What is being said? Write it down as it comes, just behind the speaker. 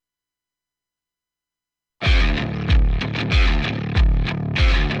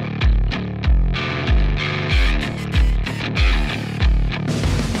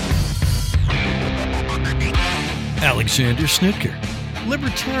Alexander Snitker,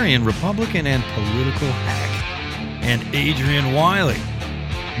 libertarian, Republican, and political hack. And Adrian Wiley,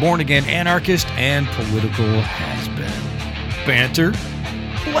 born-again anarchist and political has-been. Banter,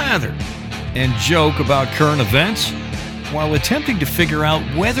 blather, and joke about current events while attempting to figure out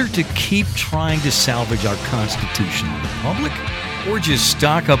whether to keep trying to salvage our constitutional republic or just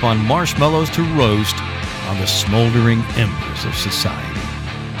stock up on marshmallows to roast on the smoldering embers of society.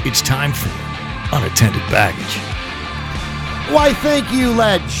 It's time for Unattended Baggage. Why, thank you,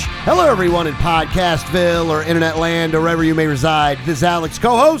 Ledge. Hello, everyone in Podcastville or Internet Land or wherever you may reside. This is Alex,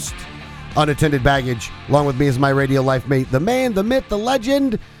 co-host, Unattended Baggage. Along with me is my radio life mate, the man, the myth, the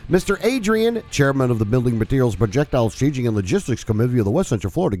legend, Mr. Adrian, chairman of the Building Materials Projectile Staging and Logistics Committee of the West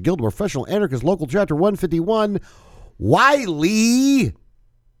Central Florida Guild of Professional Anarchists, Local Chapter 151, Wiley.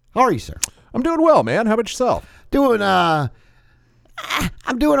 How are you, sir? I'm doing well, man. How about yourself?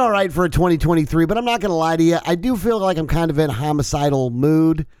 I'm doing all right for a 2023, but I'm not going to lie to you. I do feel like I'm kind of in homicidal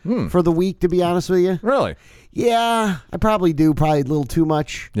mood for the week, to be honest with you. Really? Yeah, I probably do. Probably a little too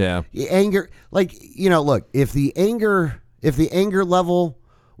much. Yeah. Anger, like, look, if the anger level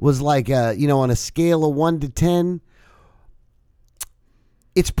was like, on a scale of 1 to 10,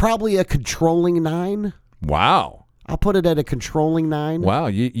 it's probably a controlling 9. Wow. I'll put it at a controlling 9. Wow,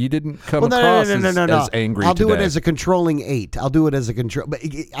 you didn't come across as angry. I'll do today. it as a controlling 8. I'll do it as a control. But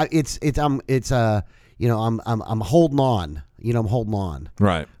I'm holding on. I'm holding on.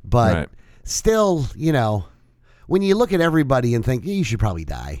 Right. But right. Still, when you look at everybody and think you should probably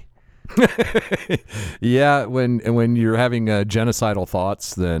die. Yeah, when you're having genocidal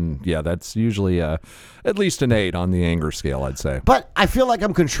thoughts, then yeah, that's usually at least an 8 on the anger scale, I'd say. But I feel like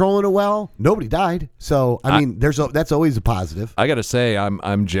I'm controlling it well. Nobody died, so I mean, that's always a positive. I got to say,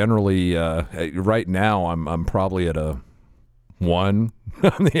 I'm generally right now I'm probably at a 1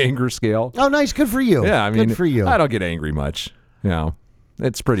 on the anger scale. Oh, nice, good for you. Yeah, I mean, good for you. I don't get angry much.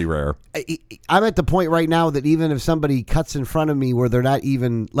 It's pretty rare. I'm at the point right now that even if somebody cuts in front of me where they're not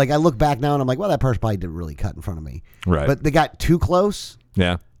even, like, I look back now and I'm like, well, that person probably didn't really cut in front of me. Right. But they got too close.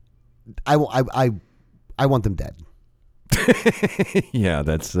 Yeah. I want them dead. Yeah,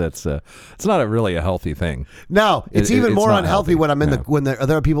 that's it's not really a healthy thing. No, it's even more unhealthy when I'm in when there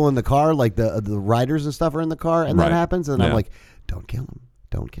are people in the car, like the riders and stuff are in the car, and that happens, and I'm like, don't kill him,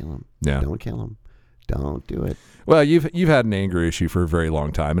 don't kill him, don't kill him, don't do it. Well, you've had an anger issue for a very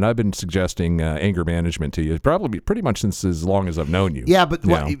long time, and I've been suggesting anger management to you probably pretty much since as long as I've known you. Yeah, but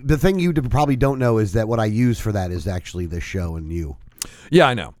the thing you probably don't know is that what I use for that is actually this show and you. Yeah,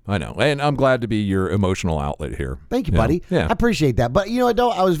 I know, and I'm glad to be your emotional outlet here. Thank you, buddy. Yeah. I appreciate that. But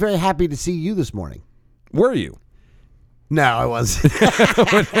I was very happy to see you this morning. Were you? No, I wasn't.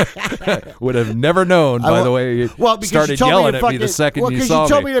 Would have never known, by the way, you started yelling at me the second you saw me. Because you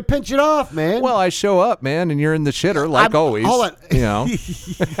told me to pinch it off, man. Well, I show up, man, and you're in the shitter, like always. Hold on.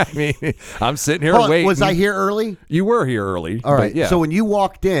 I mean, I'm sitting here waiting. Was I here early? You were here early. All right. Yeah. So when you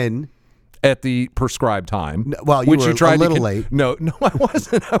walked in... At the prescribed time. Well, you were a little late. No, I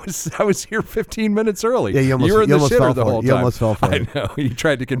wasn't. I was here 15 minutes early. Yeah, you were in the shitter the whole time. You almost fell for it. I know. You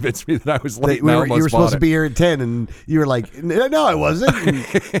tried to convince me that I was late. You were supposed to be here at 10, and you were like, no, I wasn't.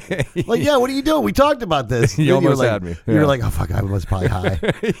 Like, yeah, what are you doing? We talked about this. You almost had me. You were like, oh, fuck, I was probably high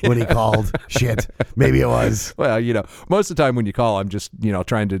when he called. Shit, maybe it was. Well, most of the time when you call, I'm just,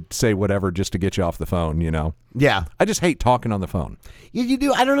 trying to say whatever just to get you off the phone, Yeah. I just hate talking on the phone. You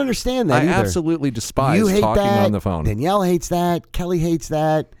do? I don't understand that either. I absolutely despise talking on the phone. Danielle hates that. Kelly hates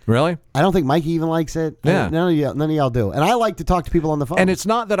that. Really? I don't think Mikey even likes it. Yeah. None of y'all do. And I like to talk to people on the phone. And it's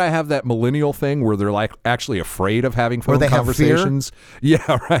not that I have that millennial thing where they're like actually afraid of having phone conversations.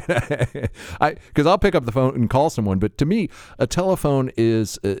 Yeah, right. Because I'll pick up the phone and call someone, but to me, a telephone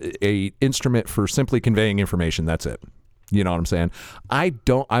is a instrument for simply conveying information. That's it. You know what I'm saying?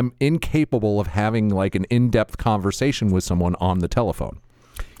 I'm incapable of having like an in-depth conversation with someone on the telephone.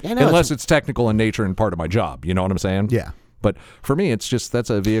 Unless it's technical in nature and part of my job. You know what I'm saying? Yeah. But for me, it's just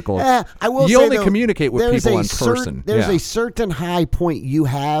that's a vehicle. I will you say, only though, communicate with people in person. There's a certain high point you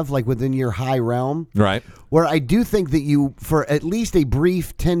have, like within your high realm. Right. Where I do think that you, for at least a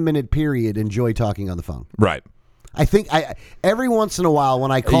brief 10-minute period, enjoy talking on the phone. Right. I think every once in a while when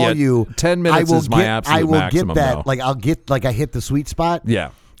I call you, 10 minutes is my absolute maximum. Get that. Though. Like I hit the sweet spot.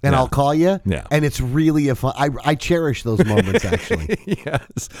 Yeah. And I'll call you. Yeah. And it's really a fun. I cherish those moments actually.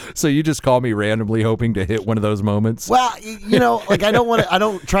 Yes. So you just call me randomly hoping to hit one of those moments. Well, like I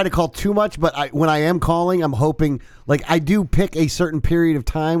don't try to call too much, but when I am calling, I'm hoping, like, I do pick a certain period of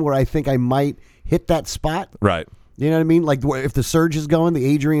time where I think I might hit that spot. Right. You know what I mean? Like if the surge is going, the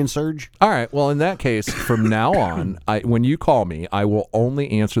Adrian surge. All right. Well, in that case, from now on, when you call me, I will only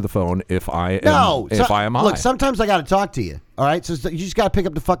answer the phone if I am high. Look, sometimes I got to talk to you. All right, so you just got to pick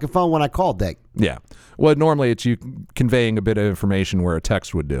up the fucking phone when I call, Dick. Yeah. Well, normally it's you conveying a bit of information where a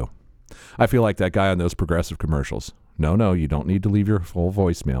text would do. I feel like that guy on those Progressive commercials. No, you don't need to leave your full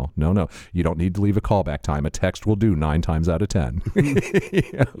voicemail. No, you don't need to leave a callback time. A text will do 9 times out of 10.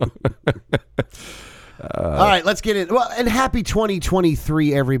 All right, let's get in. Well, and happy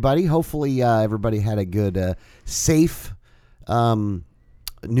 2023, everybody. Hopefully, everybody had a good, safe New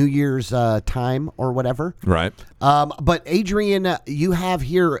Year's time or whatever. Right. But Adrian, you have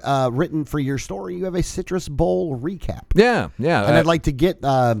here written for your story, you have a Citrus Bowl recap. Yeah. And I'd like to get,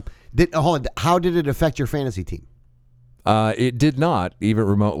 how did it affect your fantasy team? It did not, even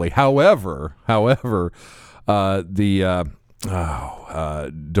remotely. However,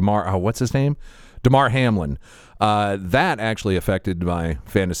 what's his name? Damar Hamlin. That actually affected my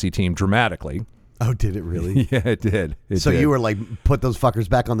fantasy team dramatically. Oh, did it really? Yeah, it did. You were like, put those fuckers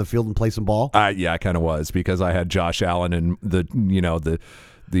back on the field and play some ball? Yeah, I kind of was, because I had Josh Allen and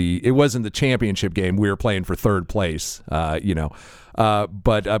it wasn't the championship game. We were playing for third place,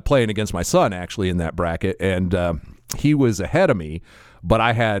 but playing against my son actually in that bracket, and he was ahead of me, but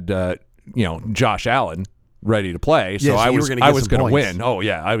I had Josh Allen ready to play, so I was going to win. Oh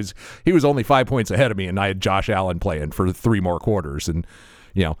yeah, he was only 5 points ahead of me, and I had Josh Allen playing for 3 more quarters, and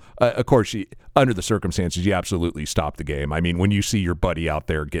of course, under the circumstances, you absolutely stop the game. I mean, when you see your buddy out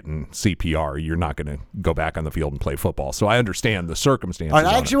there getting CPR, you're not going to go back on the field and play football. So I understand the circumstances. All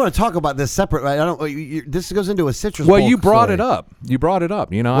right, I actually want to talk about this separate. This goes into a Citrus Bowl. Well, you brought it up.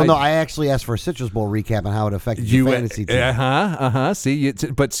 No, I actually asked for a Citrus Bowl recap and how it affected your fantasy team.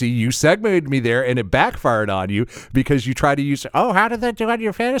 See, you segued me there, and it backfired on you because you tried to use, how did that do on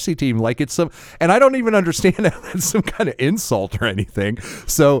your fantasy team? Like it's and I don't even understand how that's some kind of insult or anything.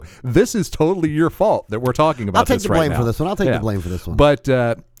 So this is totally your fault that we're talking about this right now. I'll take the blame for this one. But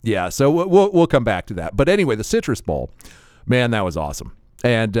so we'll come back to that. But anyway, the Citrus Bowl, man, that was awesome.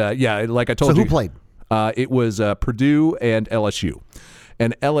 And like I told you. So who played? It was Purdue and LSU.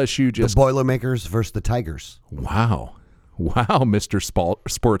 And LSU just... The Boilermakers versus the Tigers. Wow, Mr.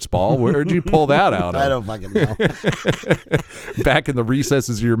 Sports Ball. Where'd you pull that out of? I don't fucking know. Back in the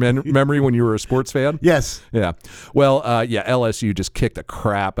recesses of your memory when you were a sports fan? Yes. Yeah. Well, LSU just kicked the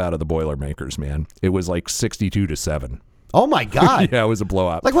crap out of the Boilermakers, man. It was like 62-7. Oh, my God. Yeah, it was a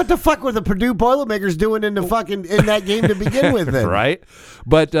blowout. Like, what the fuck were the Purdue Boilermakers doing in that game to begin with then? Right?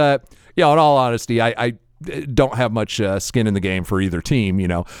 But, in all honesty, I don't have much skin in the game for either team.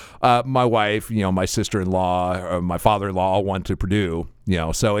 My wife, my sister-in-law, my father-in-law all went to Purdue.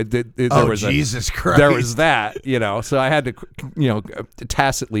 So there was Jesus Christ. There was that. So I had to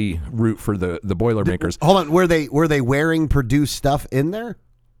tacitly root for the Boilermakers. Hold on, were they wearing Purdue stuff in there?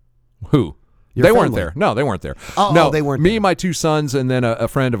 Who? They weren't there. No, they weren't there. No, they weren't. Me, my 2 sons, and then a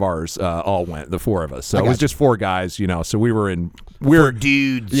friend of ours all went. The 4 of us. So it was just 4 guys. So we were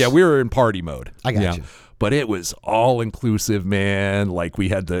dudes. Yeah, we were in party mode. I got you. But it was all inclusive, man. Like we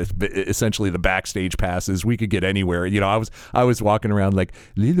had essentially the backstage passes. We could get anywhere. I was walking around like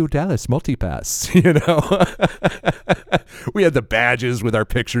Lilo Dallas multipass. We had the badges with our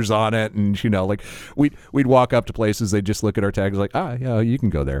pictures on it, and like we'd walk up to places. They'd just look at our tags like, you can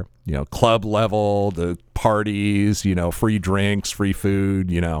go there. Club level, the parties. Free drinks, free food.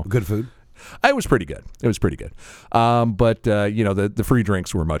 Good food. It was pretty good. But the free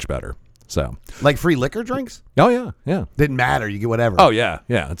drinks were much better. So, like free liquor drinks? Oh yeah. Didn't matter. You get whatever. Oh yeah.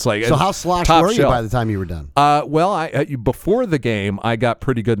 It's like so. How sloshed were you by the time you were done? Well, before the game, I got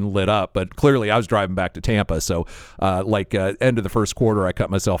pretty good and lit up, but clearly I was driving back to Tampa, so end of the first quarter, I cut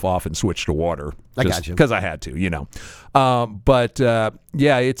myself off and switched to water. I got you because I had to,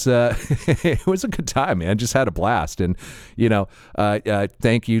 it's it was a good time, man. Just had a blast, and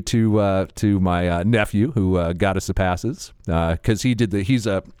thank you to my nephew who got us the passes because he's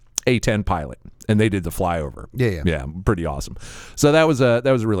a A-10 pilot, and they did the flyover. Yeah, pretty awesome. So that was a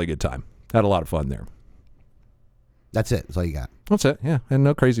really good time. Had a lot of fun there. That's it. That's all you got. That's it. Yeah, and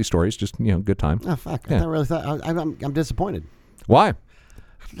no crazy stories. Just good time. Oh fuck! Yeah. I really thought I'm disappointed. Why?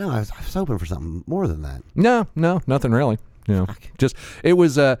 No, I was hoping for something more than that. No, nothing really. Just it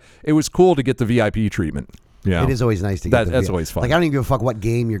was cool to get the VIP treatment. Yeah, it is always nice to get that's always fun. Like I don't even give a fuck what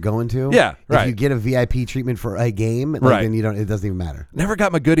game you're going to. Yeah, right. If you get a VIP treatment for a game, right, then you don't. It doesn't even matter. Never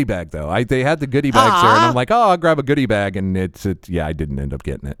got my goodie bag though. They had the goodie bags there, and I'm like, I'll grab a goodie bag, and I didn't end up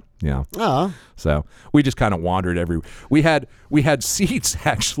getting it. So we just kind of wandered everywhere. We had seats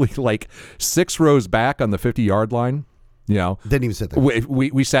actually like 6 rows back on the 50-yard line. You know, didn't even sit there.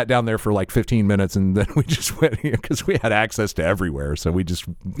 We sat down there for like 15 minutes, and then we just went because we had access to everywhere, so we just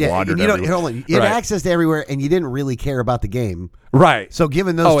wandered. You had access to everywhere, and you didn't really care about the game, right? So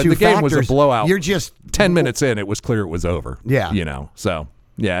given those two the game factors, was a blowout. You're just 10 minutes in, it was clear it was over. Yeah, you know, so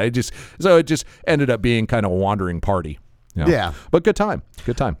yeah, it just ended up being kind of a wandering party. You know? Yeah, but good time.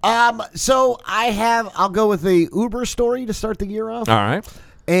 So I'll go with the Uber story to start the year off. All right.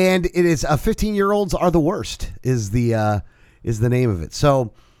 And it is 15-year-olds are the worst is the name of it.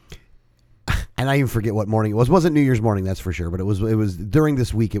 So, and I even forget what morning it was. It wasn't New Year's morning, that's for sure. But it was during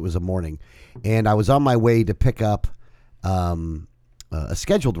this week. It was a morning, and I was on my way to pick up a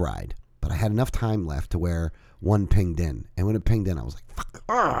scheduled ride, but I had enough time left to where one pinged in, and when it pinged in, I was like, "Fuck!"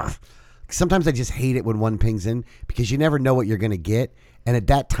 Ugh. Sometimes I just hate it when one pings in because you never know what you're going to get, and at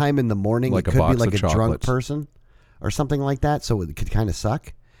that time in the morning, it could be like a drunk person or something like that, so it could kind of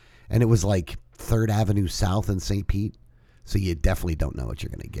suck. And it was like 3rd Avenue South in St. Pete. So you definitely don't know what you're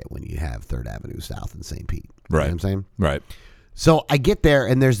going to get when you have 3rd Avenue South in St. Pete. You know what I'm saying? Right. So I get there,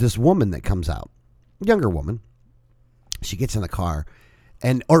 and there's this woman that comes out. Younger woman. She gets in the car,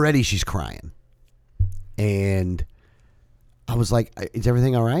 and already she's crying. And I was like, is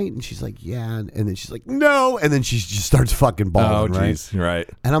everything all right? And she's like, yeah. And then she's like, no. And then she just starts fucking bawling, geez. Right?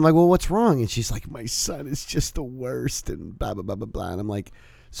 And I'm like, well, what's wrong? And she's like, my son is just the worst, and blah, blah, blah, blah, blah. And I'm like,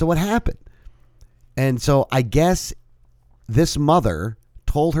 so what happened? And so I guess this mother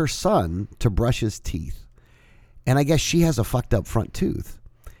told her son to brush his teeth. And I guess she has a fucked up front tooth.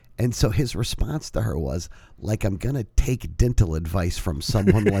 And so his response to her was, like, I'm going to take dental advice from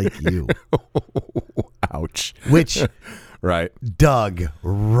someone like you. Ouch. Which right. dug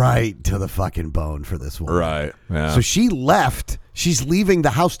right to the fucking bone for this woman. Right. Yeah. So she left. She's leaving the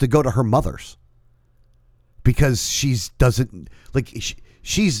house to go to her mother's. Because she's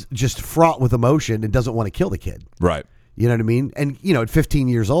just fraught with emotion and doesn't want to kill the kid. Right. You know what I mean? And, at 15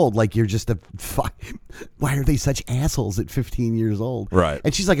 years old, like, you're just why are they such assholes at 15 years old? Right.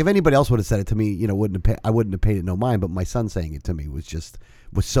 And she's like, if anybody else would have said it to me, I wouldn't have paid it no mind. But my son saying it to me was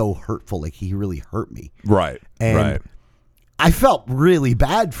so hurtful. Like, he really hurt me. Right. And right. I felt really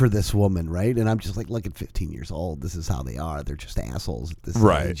bad for this woman, right? And I'm just like, look, at 15 years old, this is how they are. They're just assholes at this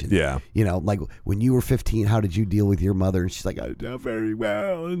age. And, yeah. Like, when you were 15, how did you deal with your mother? And she's like, I don't very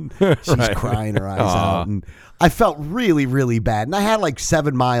well. And she's crying her eyes out. And I felt really, really bad. And I had like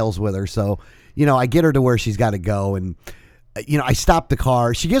 7 miles with her. So, I get her to where she's got to go. And, I stop the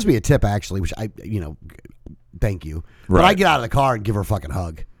car. She gives me a tip, actually, which thank you. But I get out of the car and give her a fucking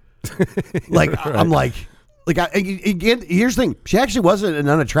hug. Like, right. I'm like... again, here's the thing. She actually wasn't an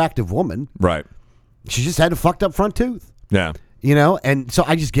unattractive woman. Right. She just had a fucked up front tooth. Yeah. And so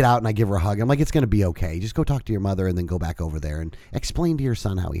I just get out and I give her a hug. I'm like, it's going to be okay. Just go talk to your mother and then go back over there and explain to your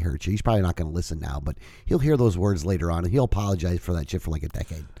son how he hurt you. He's probably not going to listen now, but he'll hear those words later on and he'll apologize for that shit for like a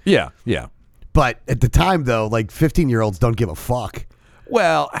decade. Yeah. Yeah. But at the time, though, like 15-year-olds don't give a fuck.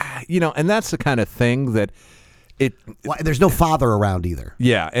 Well, and that's the kind of thing that there's no father around either.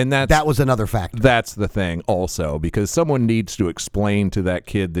 Yeah, and that was another factor. That's the thing also, because someone needs to explain to that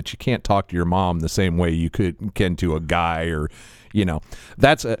kid that you can't talk to your mom the same way you can to a guy, or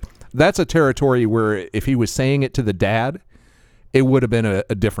that's a territory where if he was saying it to the dad, it would have been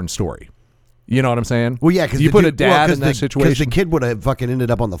a different story. You know what I'm saying? Well, yeah, because you put a dad in that situation, because the kid would have fucking ended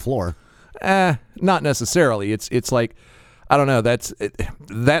up on the floor. Not necessarily. It's like, I don't know.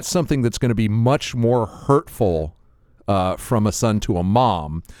 That's something that's going to be much more hurtful from a son to a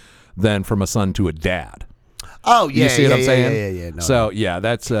mom than from a son to a dad. Oh, yeah. You see what I'm saying? Yeah. No, so, yeah,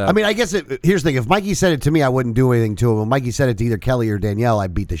 that's... I mean, I guess here's the thing. If Mikey said it to me, I wouldn't do anything to him. When Mikey said it to either Kelly or Danielle,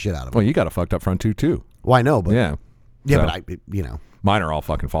 I'd beat the shit out of him. Well, you got a fucked up front too. Well, I know, but... Yeah. Yeah, so, but mine are all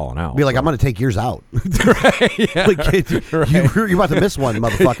fucking falling out. Be like, I'm going to take yours out. Right, yeah. You're about to miss one,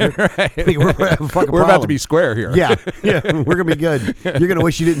 motherfucker. Right. We're about to be square here. Yeah, we're going to be good. You're going to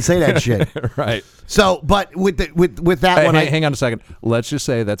wish you didn't say that shit. Right. So, but with that one... Hang on a second. Let's just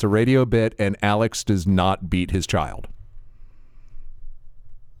say that's a radio bit and Alex does not beat his child.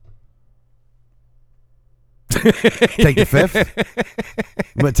 Take the 5th?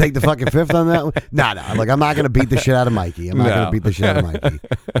 I'm going to take the fucking 5th on that one? No. Look, I'm not going to beat the shit out of Mikey. I'm not going to beat the shit out of Mikey.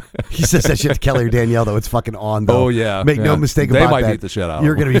 He says that shit to Kelly or Danielle, though. It's fucking on, though. Oh, yeah. Make no mistake about that. They might beat the shit out of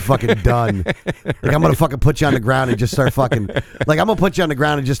You're going to be fucking done. Like, I'm going to fucking put you on the ground and just start fucking... Like, I'm going to put you on the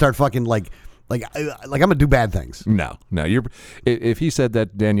ground and just start fucking, like I'm going to do bad things. No. If he said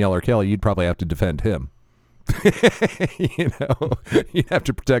that Danielle or Kelly, you'd probably have to defend him. You'd have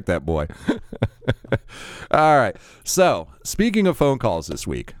to protect that boy. All right. So, speaking of phone calls this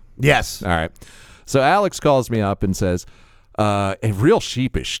week. Yes. All right. So, Alex calls me up and says, and real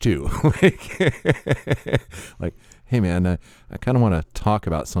sheepish too. like, hey, man, I kind of want to talk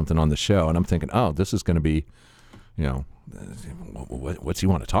about something on the show. And I'm thinking, oh, this is going to be, what's he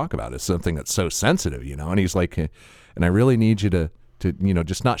want to talk about? It's something that's so sensitive, And he's like, and I really need you to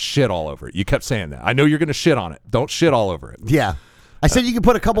just not shit all over it. You kept saying that. I know you're going to shit on it. Don't shit all over it. Yeah. I said you can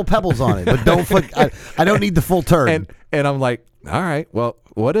put a couple pebbles on it, but don't. I don't need the full turd. And I'm like, all right, well,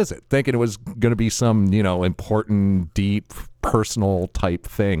 what is it? Thinking it was going to be some, important, deep, personal type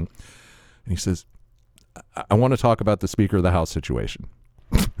thing. And he says, I want to talk about the Speaker of the House situation.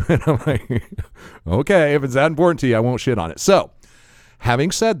 And I'm like, okay, if it's that important to you, I won't shit on it. So,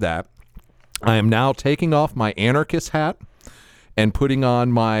 having said that, I am now taking off my anarchist hat and putting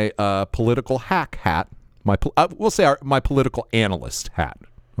on my political hack hat. We'll say my political analyst hat.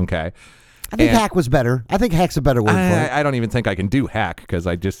 Okay. I think hack was better. I think hack's a better word for it. I don't even think I can do hack because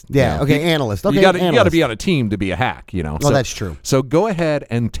I just analyst. Okay, you got to be on a team to be a hack, Well, that's true. So go ahead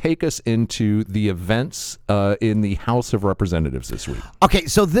and take us into the events in the House of Representatives this week. Okay,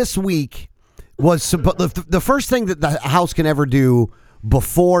 so this week was the first thing that the House can ever do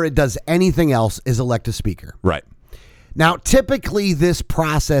before it does anything else is elect a speaker. Right. Now, typically, this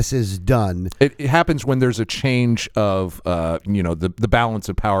process is done. It happens when there's a change of, the balance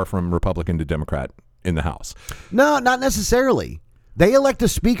of power from Republican to Democrat in the House. No, not necessarily. They elect a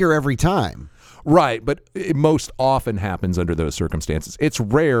speaker every time. Right, but it most often happens under those circumstances. It's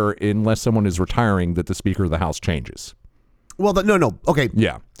rare, unless someone is retiring, that the Speaker of the House changes. Well, no. Okay.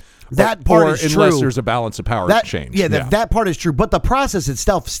 Yeah. That part is true. Unless there's a balance of power change. Yeah, that part is true. But the process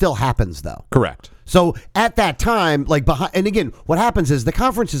itself still happens, though. Correct. So at that time, and again, what happens is the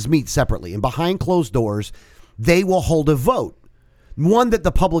conferences meet separately, and behind closed doors, they will hold a vote, one that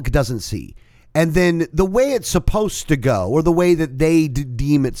the public doesn't see. And then the way it's supposed to go, or the way that they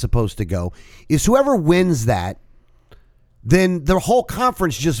deem it's supposed to go, is whoever wins that, then the whole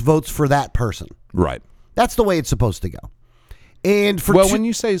conference just votes for that person. Right. That's the way it's supposed to go. And when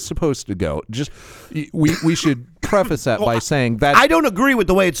you say it's supposed to go, just we should preface that by saying that I don't agree with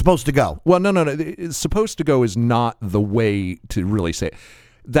the way it's supposed to go. Well, no. It's supposed to go is not the way to really say it.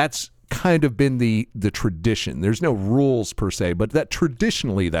 That's kind of been the tradition. There's no rules per se, but that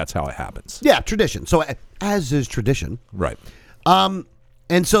traditionally that's how it happens. Yeah, tradition. So as is tradition. Right. And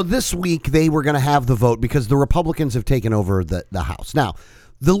so this week they were going to have the vote because the Republicans have taken over the House. Now,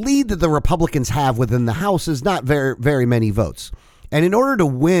 the lead that the Republicans have within the House is not very, very many votes. And in order to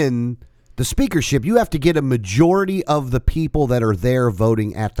win the speakership, you have to get a majority of the people that are there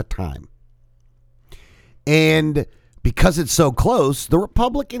voting at the time. And because it's so close, the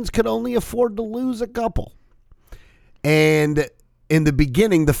Republicans could only afford to lose a couple. And in the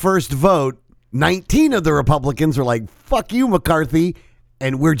beginning, the first vote, 19 of the Republicans were like, fuck you, McCarthy,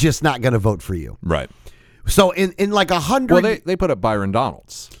 and we're just not going to vote for you. Right. So in like 100... Well, they put up Byron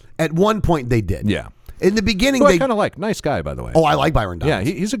Donalds. At one point they did. Yeah. In the beginning, I kind of like. Nice guy, by the way. Oh, I like Byron Donalds.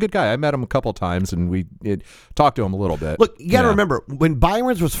 Yeah, he's a good guy. I met him a couple times, and we talked to him a little bit. Look, you got to remember, when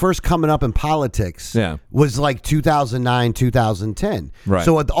Byron's was first coming up in politics, was like 2009, 2010. Right.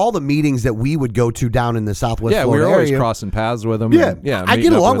 So at all the meetings that we would go to down in the Southwest Florida we were always area, crossing paths with him. Yeah, I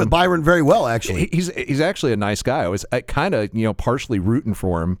get along with Byron very well, actually. He's actually a nice guy. I was kind of partially rooting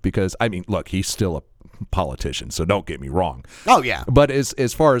for him because, I mean, look, he's still a politician, so don't get me wrong. Oh, yeah. But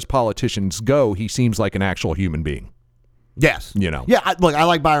as far as politicians go, he seems like an actual human being. Yes. Yeah, I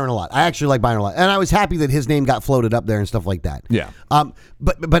like Byron a lot. I actually like Byron a lot. And I was happy that his name got floated up there and stuff like that. Yeah.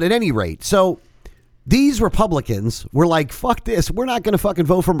 But at any rate, so these Republicans were like, fuck this. We're not going to fucking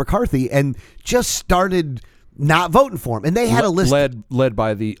vote for McCarthy, and just started not voting for him. And they had a list led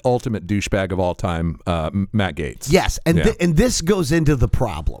by the ultimate douchebag of all time, Matt Gaetz. Yes, and and this goes into the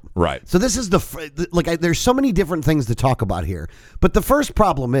problem. Right. So this is there's so many different things to talk about here. But the first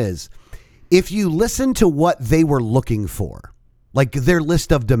problem is, if you listen to what they were looking for, like their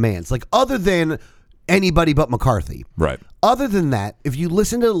list of demands, like other than anybody but McCarthy. Right. Other than that, if you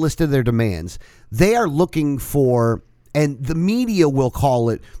listen to the list of their demands, they are looking for, and the media will call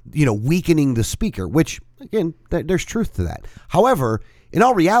it, weakening the speaker, which, again, there's truth to that. However, in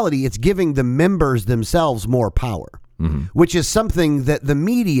all reality, it's giving the members themselves more power, which is something that the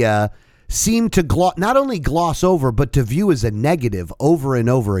media seem to not only gloss over, but to view as a negative over and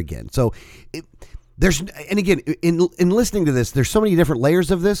over again. So and again, in listening to this, there's so many different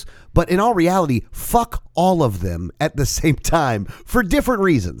layers of this, but in all reality, fuck all of them at the same time for different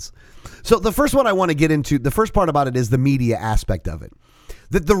reasons. So the first one I want to get into, the first part about it is the media aspect of it.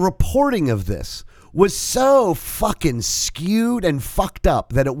 That the reporting of this was so fucking skewed and fucked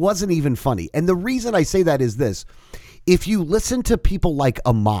up that it wasn't even funny. And the reason I say that is this. If you listen to people like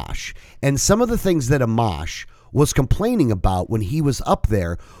Amash and some of the things that Amash was complaining about when he was up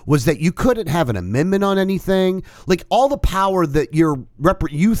there was that you couldn't have an amendment on anything. Like all the power that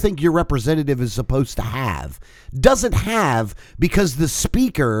you think your representative is supposed to have doesn't have, because the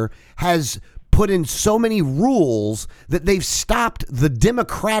speaker has put in so many rules that they've stopped the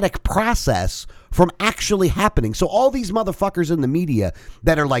democratic process from actually happening. So all these motherfuckers in the media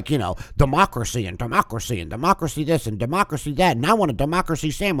that are like, democracy and democracy and democracy this and democracy that, and I want a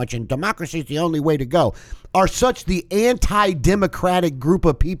democracy sandwich and democracy is the only way to go, are such the anti-democratic group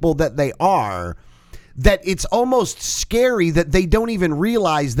of people that they are, that it's almost scary that they don't even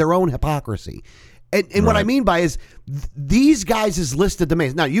realize their own hypocrisy. And what I mean by is these guys' list of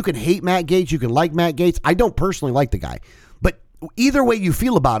demands. Now, you can hate Matt Gaetz. You can like Matt Gaetz. I don't personally like the guy. But either way you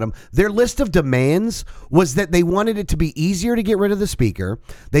feel about him, their list of demands was that they wanted it to be easier to get rid of the speaker.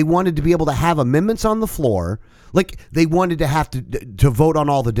 They wanted to be able to have amendments on the floor. Like they wanted to have to vote on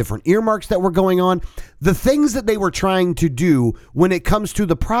all the different earmarks that were going on. The things that they were trying to do when it comes to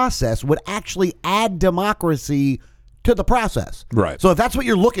the process would actually add democracy to the process. Right. So if that's what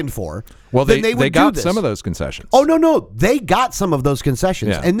you're looking for, well, then they would got do this. some of those concessions. Oh, no. They got some of those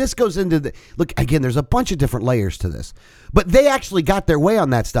concessions. Yeah. And this goes into look, again, there's a bunch of different layers to this. But they actually got their way on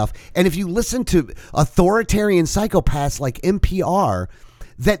that stuff. And if you listen to authoritarian psychopaths like NPR,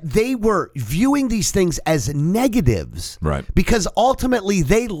 that they were viewing these things as negatives. Right. Because ultimately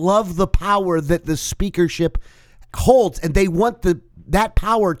they love the power that the speakership holds, and they want that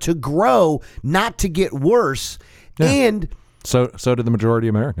power to grow, not to get worse. Yeah. And so do the majority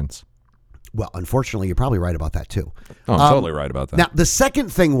of Americans. Well, unfortunately, you're probably right about that, too. Oh, I'm totally right about that. Now, the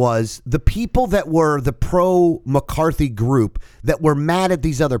second thing was the people that were the pro-McCarthy group that were mad at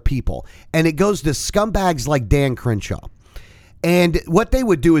these other people. And it goes to scumbags like Dan Crenshaw. And what they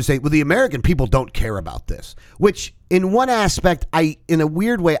would do is the American people don't care about this, which in one aspect, in a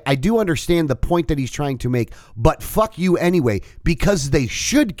weird way, I do understand the point that he's trying to make, but fuck you anyway, because they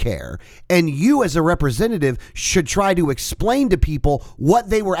should care. And you as a representative should try to explain to people what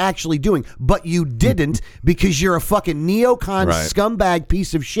they were actually doing, but you didn't because you're a fucking neocon scumbag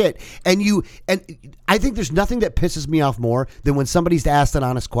piece of shit. And I think there's nothing that pisses me off more than when somebody's asked an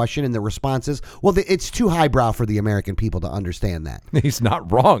honest question and the response is, well, it's too highbrow for the American people to understand that. He's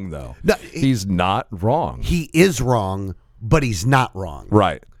not wrong, though. No, he's not wrong. He is wrong, but he's not wrong.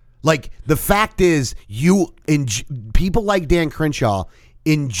 Right. Like, the fact is, people like Dan Crenshaw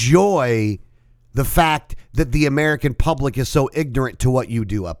enjoy the fact that the American public is so ignorant to what you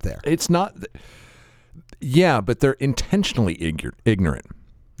do up there. It's not. Yeah, but they're intentionally ignorant.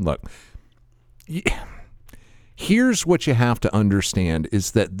 Look, here's what you have to understand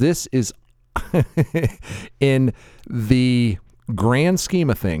is that this is in the grand scheme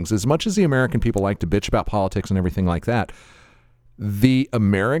of things, as much as the American people like to bitch about politics and everything like that, the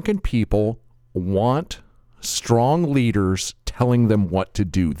American people want strong leaders telling them what to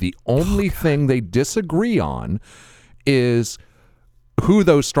do. The only thing they disagree on is who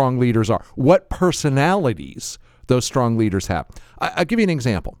those strong leaders are, what personalities those strong leaders have. I'll give you an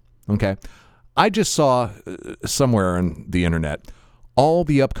example, okay? I just saw somewhere on the internet all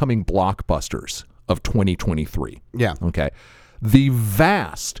the upcoming blockbusters of 2023. Yeah. Okay. The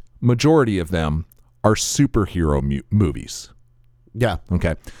vast majority of them are superhero movies. Yeah.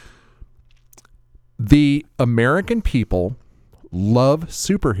 Okay. The American people love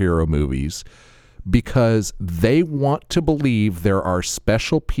superhero movies because they want to believe there are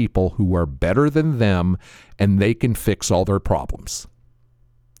special people who are better than them and they can fix all their problems.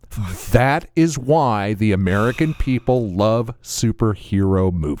 That is why the American people love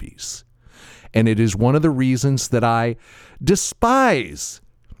superhero movies. And it is one of the reasons that I despise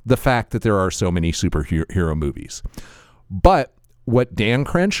the fact that there are so many superhero movies. But what Dan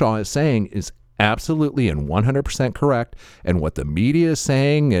Crenshaw is saying is absolutely and 100% correct. And what the media is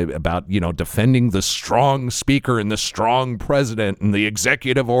saying about, defending the strong speaker and the strong president and the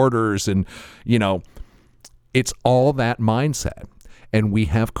executive orders and, it's all that mindset. And we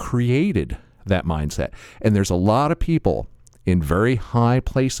have created that mindset. And there's a lot of people in very high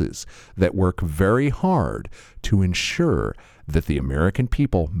places that work very hard to ensure that the American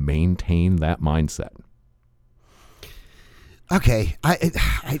people maintain that mindset. Okay,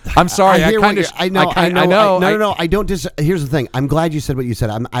 I'm sorry. I know. I don't. Here's the thing. I'm glad you said what you said.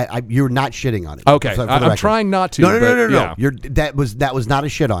 You're not shitting on it. Okay, I'm trying not to. No. Yeah. That was not a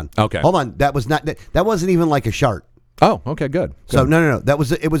shit on. Okay, hold on. That wasn't even like a shart. Oh, okay, good. So no.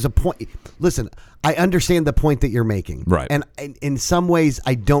 It was a point. Listen, I understand the point that you're making. Right. And in some ways,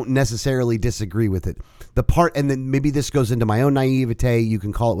 I don't necessarily disagree with it. The part, and then maybe this goes into my own naivete. You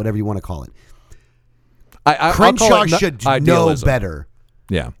can call it whatever you want to call it. Crenshaw should know better.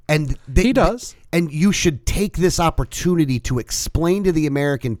 Yeah. And he does. And you should take this opportunity to explain to the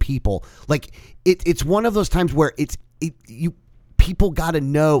American people, like it's one of those times where people got to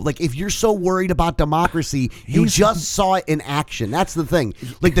know, like, if you're so worried about democracy, you just saw it in action. That's the thing.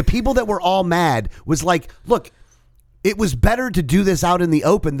 Like, the people that were all mad was like, look, it was better to do this out in the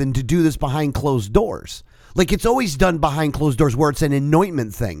open than to do this behind closed doors. Like, it's always done behind closed doors where it's an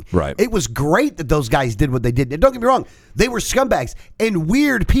anointment thing. Right. It was great that those guys did what they did. And don't get me wrong, they were scumbags. And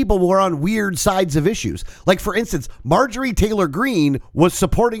weird people were on weird sides of issues. Like, for instance, Marjorie Taylor Greene was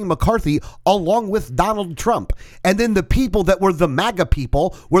supporting McCarthy along with Donald Trump. And then the people that were the MAGA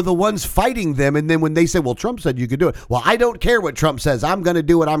people were the ones fighting them. And then when they said, well, Trump said you could do it. Well, I don't care what Trump says. I'm going to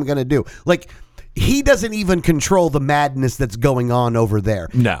do what I'm going to do. Like, he doesn't even control the madness that's going on over there.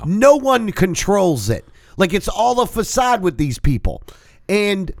 No. No one controls it. Like, it's all a facade with these people.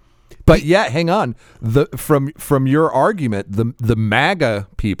 But yet, hang on. From your argument, the MAGA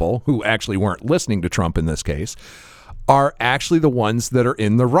people, who actually weren't listening to Trump in this case, are actually the ones that are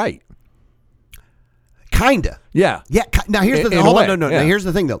in the right. Kinda. Yeah. Yeah. Now here's the thing. Hold on. No. Now here's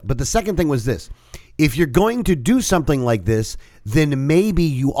the thing though. But the second thing was this. If you're going to do something like this, then maybe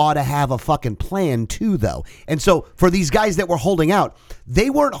you ought to have a fucking plan too, though. And so for these guys that were holding out, they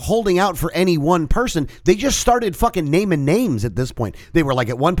weren't holding out for any one person. They just started fucking naming names at this point. They were like,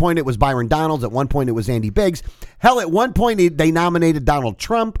 at one point it was Byron Donalds. At one point it was Andy Biggs. Hell, at one point they nominated Donald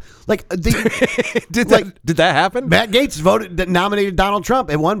Trump. Like, did that happen? Matt Gaetz nominated Donald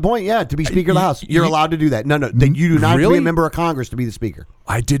Trump at one point, yeah, to be Speaker of the House. You're allowed to do that. No, you do not have to be a member of Congress to be the Speaker.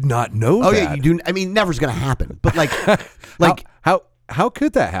 I did not know that. Oh, yeah, you do. I mean, never's going to happen. But how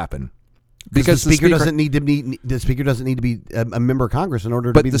could that happen? Because the Speaker doesn't need to be a member of Congress in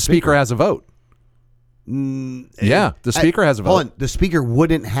order to be the Speaker. But the Speaker has a vote. Yeah, the Speaker has a vote. Hold on, the Speaker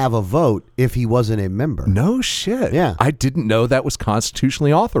wouldn't have a vote if he wasn't a member. No shit. Yeah, I didn't know that was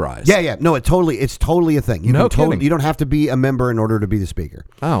constitutionally authorized. Yeah. No, it's totally a thing. You don't have to be a member in order to be the Speaker.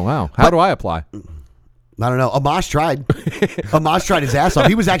 Oh wow, how do I apply? I don't know. Amash tried. Amash tried his ass off.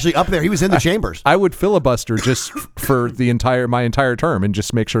 He was actually up there. He was in the chambers. I would filibuster just for my entire term and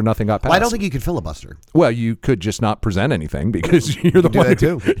just make sure nothing got passed. Well, I don't think you could filibuster. Well, you could just not present anything because you're the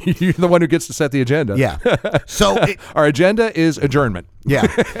one who gets to set the agenda. Yeah. So our agenda is adjournment. Yeah.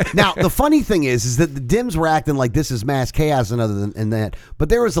 Now, the funny thing is that the Dems were acting like this is mass chaos and other than that. But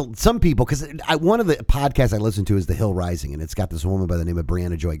there was some people, because one of the podcasts I listen to is The Hill Rising, and it's got this woman by the name of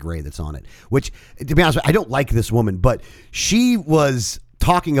Brianna Joy Gray that's on it, which, to be honest with you, I don't like this woman, but she was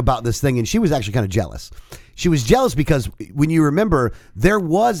talking about this thing, and she was actually kind of jealous. She was jealous because, when you remember, there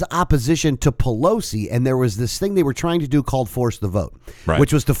was opposition to Pelosi, and there was this thing they were trying to do called Force the Vote, right,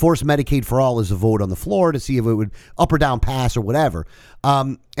 which was to force Medicaid for All as a vote on the floor to see if it would up or down pass or whatever.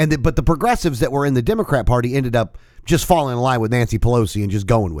 But the progressives that were in the Democrat Party ended up just falling in line with Nancy Pelosi and just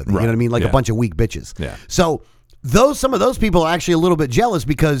going with it. Right. You know what I mean? Like a bunch of weak bitches. Yeah. So some of those people are actually a little bit jealous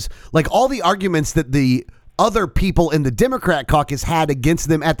because, like, all the arguments that the other people in the Democrat caucus had against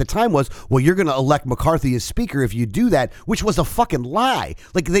them at the time was, well, you're going to elect McCarthy as Speaker if you do that, which was a fucking lie.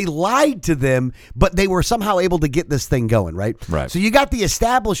 Like, they lied to them, but they were somehow able to get this thing going, right? Right. So you got the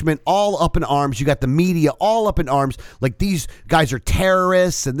establishment all up in arms. You got the media all up in arms. Like, these guys are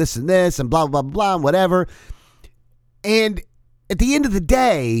terrorists and this and blah, blah, blah, blah, and whatever. And at the end of the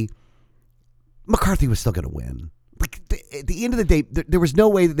day, McCarthy was still going to win. Like, at the end of the day, there was no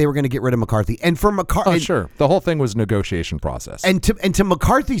way that they were going to get rid of McCarthy. And for McCarthy, sure, the whole thing was a negotiation process. And to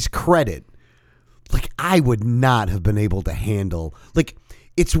McCarthy's credit, like, I would not have been able to handle. Like,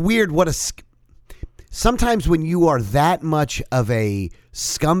 it's weird sometimes when you are that much of a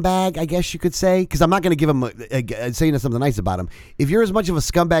scumbag, I guess you could say, because I'm not going to give him saying something nice about him. If you're as much of a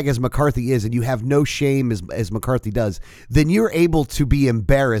scumbag as McCarthy is, and you have no shame as McCarthy does, then you're able to be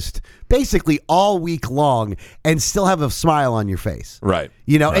embarrassed basically all week long and still have a smile on your face. Right.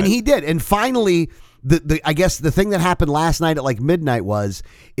 You know, right. And he did. And finally, I guess the thing that happened last night at like midnight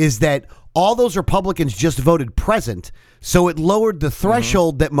is that all those Republicans just voted present, so it lowered the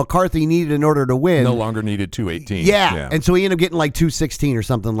threshold that McCarthy needed in order to win. No longer needed 218. Yeah, and so he ended up getting like 216 or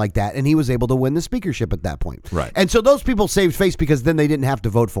something like that, and he was able to win the speakership at that point. Right. And so those people saved face because then they didn't have to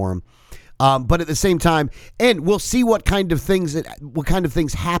vote for him. But at the same time, and we'll see what kind of things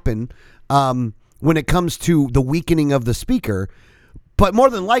happen when it comes to the weakening of the speaker. But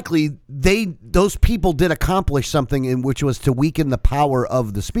more than likely, those people did accomplish something, which was to weaken the power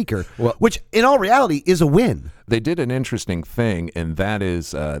of the speaker, which in all reality is a win. They did an interesting thing, and that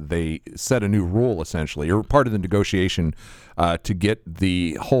is they set a new rule, essentially, or part of the negotiation to get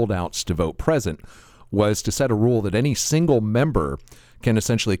the holdouts to vote present was to set a rule that any single member can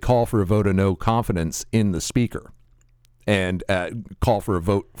essentially call for a vote of no confidence in the speaker. and call for a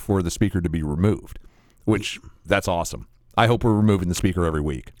vote for the speaker to be removed, which that's awesome. I hope we're removing the speaker every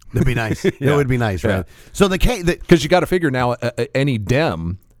week. It'd be nice. It would be nice, right? Yeah. So because you got to figure now, any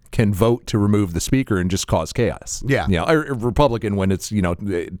Dem can vote to remove the speaker and just cause chaos. Yeah. A Republican when it's,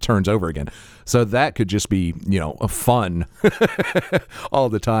 it turns over again. So that could just be, a fun all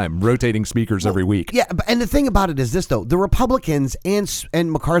the time, rotating speakers every week. Yeah. And the thing about it is this, though. The Republicans and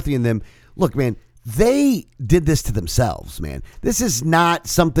McCarthy and them, look, man, they did this to themselves, man. This is not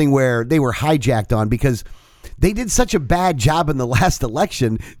something where they were hijacked on, because they did such a bad job in the last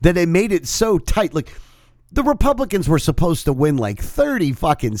election that they made it so tight. Like, the Republicans were supposed to win like 30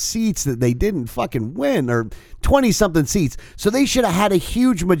 fucking seats that they didn't fucking win, or 20 something seats. So they should have had a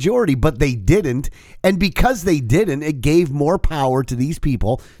huge majority, but they didn't. And because they didn't, it gave more power to these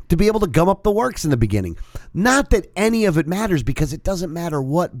people to be able to gum up the works in the beginning. Not that any of it matters, because it doesn't matter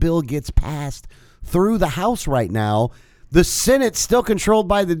what bill gets passed through the House right now. The Senate's still controlled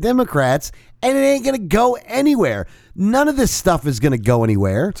by the Democrats, and it ain't going to go anywhere. None of this stuff is going to go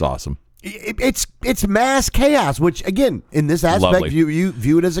anywhere. It's awesome. It's mass chaos, which, again, in this aspect, you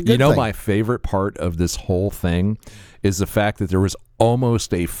view it as a good thing. My favorite part of this whole thing is the fact that there was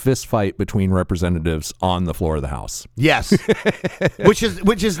almost a fist fight between representatives on the floor of the House. Yes. which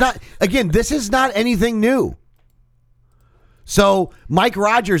is not, again, this is not anything new. So Mike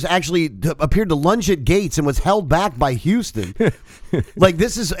Rogers actually appeared to lunge at Gates and was held back by Houston. Like,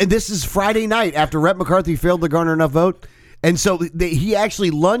 this is Friday night after Rep. McCarthy failed to garner enough vote. And so he actually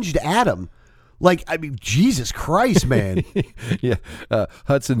lunged at him. Like, I mean, Jesus Christ, man. Yeah.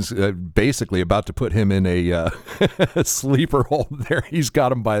 Hudson's basically about to put him in a sleeper hold there. He's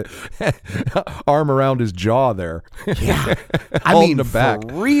got him by arm around his jaw there. Yeah. I mean, him back.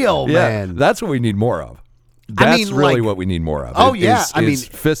 For real, man. That's what we need more of. That's really what we need more of. Oh, yeah. Is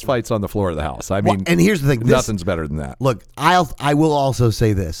fist fights on the floor of the House. I mean, and here's the thing. Nothing's better than that. Look, I will also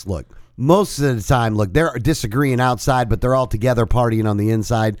say this. Look, most of the time, they're disagreeing outside, but they're all together partying on the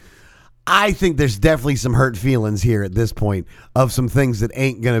inside. I think there's definitely some hurt feelings here at this point of some things that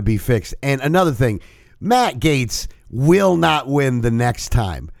ain't going to be fixed. And another thing, Matt Gaetz will not win the next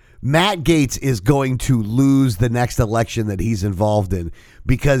time. Matt Gaetz is going to lose the next election that he's involved in,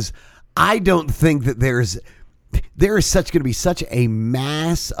 because I don't think that there is going to be such a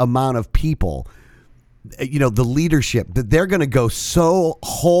mass amount of people, the leadership, that they're going to go so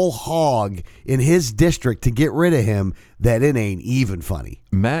whole hog in his district to get rid of him that it ain't even funny.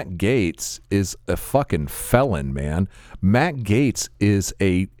 Matt Gaetz is a fucking felon, man. Matt Gaetz is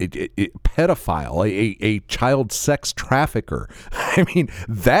a pedophile, a child sex trafficker. I mean,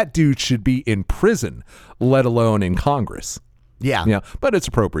 that dude should be in prison, let alone in Congress. Yeah. But it's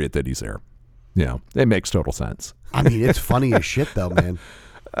appropriate that he's there. It makes total sense. I mean, it's funny as shit, though, man.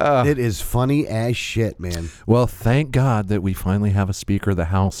 It is funny as shit, man. Well, thank God that we finally have a Speaker of the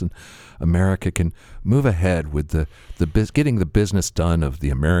House, and America can move ahead with getting the business done of the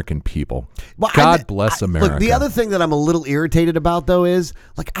American people. Well, God bless America. Look, the other thing that I'm a little irritated about, though, is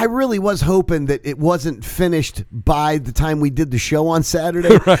I really was hoping that it wasn't finished by the time we did the show on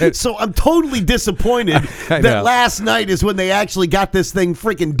Saturday. Right. So I'm totally disappointed that last night is when they actually got this thing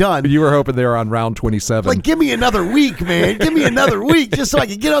freaking done. You were hoping they were on round 27. Give me another week, man. Give me another week just so I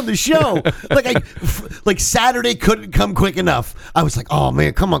can get on the show. Saturday couldn't come quick enough. I was like, oh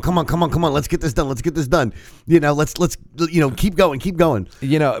man, come on. Let's get this done. Let's keep going.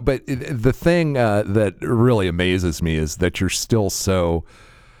 But the thing that really amazes me is that you're still so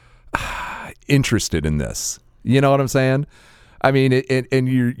interested in this. You know what I'm saying? I mean, and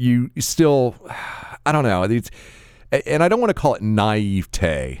you still, I don't know. And I don't want to call it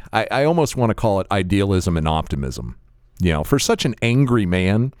naivete. I almost want to call it idealism and optimism. For such an angry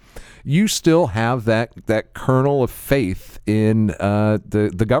man, you still have that kernel of faith in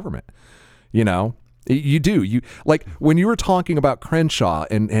the government. You do. You when you were talking about Crenshaw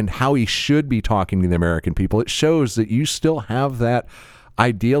and how he should be talking to the American people, it shows that you still have that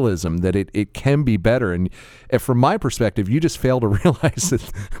idealism that it can be better. And from my perspective, you just fail to realize that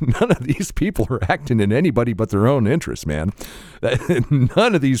none of these people are acting in anybody but their own interest, man.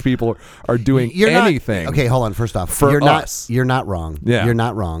 None of these people are doing anything. Okay, hold on. First off, you're not wrong. Yeah. You're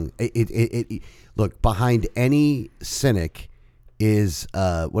not wrong. Look, behind any cynic is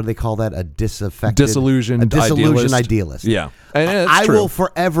what do they call that? A disillusioned idealist. Yeah, and I will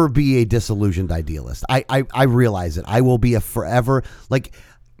forever be a disillusioned idealist. I realize it. I will be a forever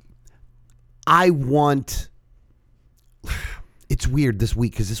I want. It's weird this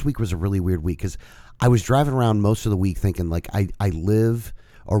week because this week was a really weird week because I was driving around most of the week thinking we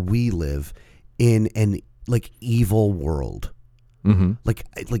live in an evil world. Mm-hmm.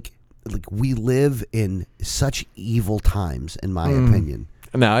 we live in such evil times, in my opinion.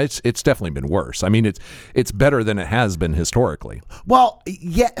 No, it's definitely been worse. I mean, it's better than it has been historically. Well,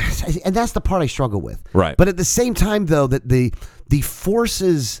 yeah, and that's the part I struggle with. Right. But at the same time, though, that the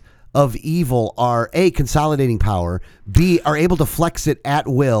forces of evil are A, consolidating power, B, are able to flex it at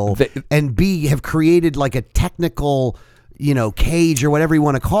will, and B, have created like a technical, cage or whatever you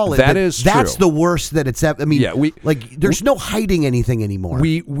want to call it. That's true. The worst that it's ever. I mean, there's no hiding anything anymore.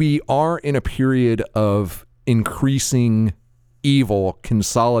 We are in a period of increasing evil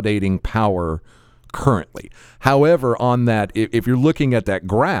consolidating power currently. However, on that, if you're looking at that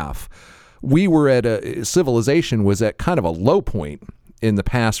graph, we were at civilization was at kind of a low point in the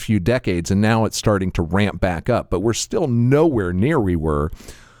past few decades, and now it's starting to ramp back up. But we're still nowhere near we were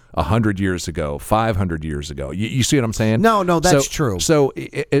 100 years ago, 500 years ago. You see what I'm saying? No, that's true. So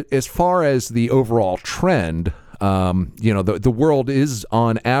as far as the overall trend, the world is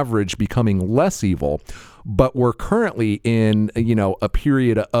on average becoming less evil, but we're currently in, a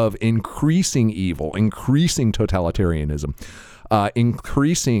period of increasing evil, increasing totalitarianism,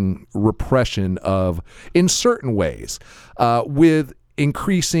 increasing repression in certain ways, with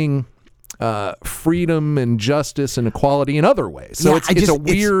increasing freedom and justice and equality in other ways. So it's a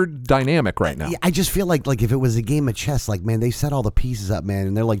weird dynamic right now. I just feel like if it was a game of chess, they set all the pieces up, man,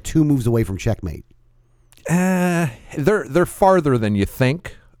 and they're like 2 moves away from checkmate. They're farther than you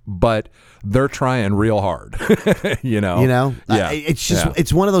think, but they're trying real hard. Yeah. It's just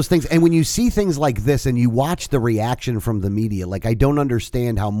it's one of those things. And when you see things like this and you watch the reaction from the media, I don't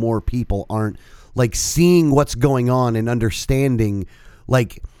understand how more people aren't seeing what's going on and understanding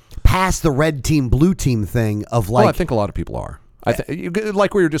past the red team, blue team thing of Well, I think a lot of people are.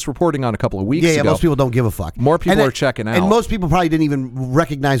 Like we were just reporting on a couple of weeks ago. Yeah, most people don't give a fuck. More people are checking out. And most people probably didn't even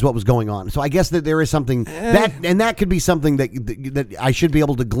recognize what was going on. So I guess that there is something that could be something that I should be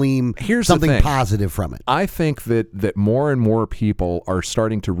able to glean something positive from it. I think that more and more people are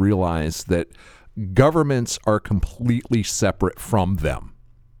starting to realize that governments are completely separate from them.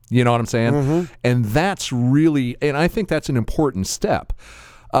 You know what I'm saying? Mm-hmm. And that's really, and I think that's an important step.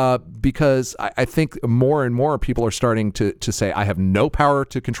 Because I think more and more people are starting to say, I have no power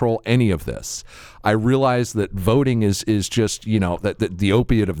to control any of this. I realize that voting is just, the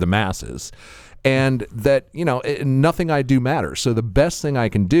opiate of the masses, and that, nothing I do matters. So the best thing I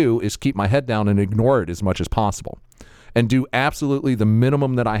can do is keep my head down and ignore it as much as possible and do absolutely the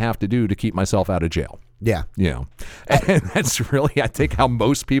minimum that I have to do to keep myself out of jail. Yeah. And that's really, I think, how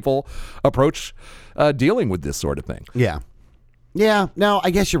most people approach dealing with this sort of thing. Yeah. Yeah, no, I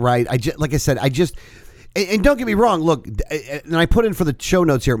guess you're right. Like I said, and don't get me wrong, look, and I put in for the show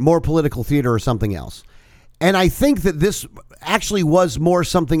notes here, more political theater or something else. And I think that this actually was more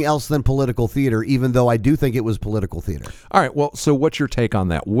something else than political theater, even though I do think it was political theater. All right, well, so what's your take on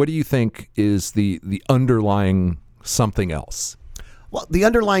that? What do you think is the underlying something else? Well, the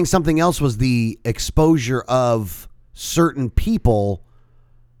underlying something else was the exposure of certain people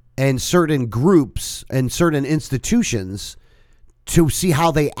and certain groups and certain institutions to see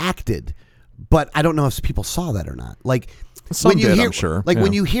how they acted, but I don't know if people saw that or not. Some did, I'm sure.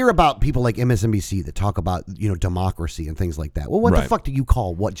 When you hear about people like MSNBC that talk about democracy and things like that. Well, what the fuck do you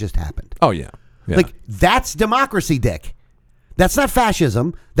call what just happened? Oh yeah. That's democracy, Dick. That's not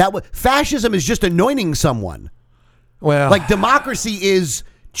fascism. Fascism is just anointing someone. Well, democracy is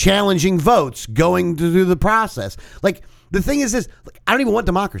challenging votes, going through the process. The thing is this: I don't even want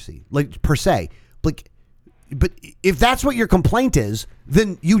democracy, per se. But if that's what your complaint is,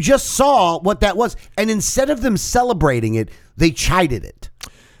 then you just saw what that was. And instead of them celebrating it, they chided it.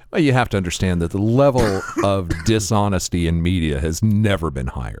 Well, you have to understand that the level of dishonesty in media has never been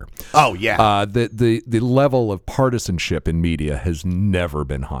higher. Oh, yeah. The level of partisanship in media has never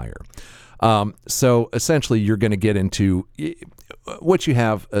been higher. So essentially, you're going to get into what you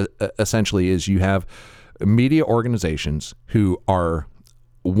have essentially is you have media organizations who are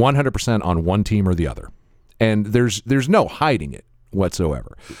 100% on one team or the other. And there's no hiding it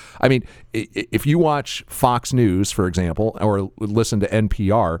whatsoever. I mean, if you watch Fox News, for example, or listen to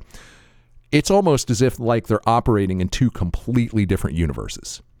NPR, it's almost as if they're operating in 2 completely different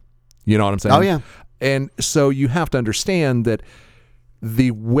universes. You know what I'm saying? Oh, yeah. And so you have to understand that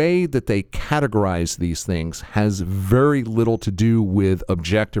the way that they categorize these things has very little to do with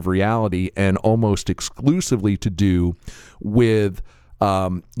objective reality and almost exclusively to do with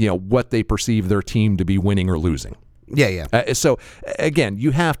what they perceive their team to be winning or losing. Yeah. So again, you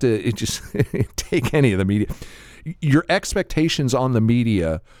have to just take any of the media. Your expectations on the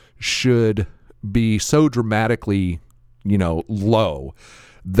media should be so dramatically, low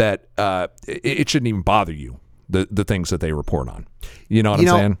that it shouldn't even bother you the things that they report on. You know what I'm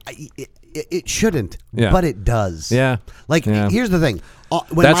saying? It shouldn't, but it does. Yeah. Here's the thing.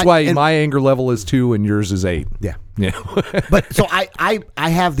 That's why my anger level is 2 and yours is 8. Yeah. Yeah. But so I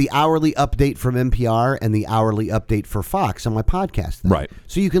have the hourly update from NPR and the hourly update for Fox on my podcast thing. Right.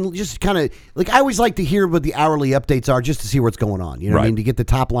 So you can just kind of, like, I always like to hear what the hourly updates are just to see what's going on. You know what I mean? To get the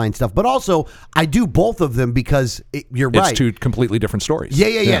top line stuff. But also, I do both of them because you're right. It's 2 completely different stories.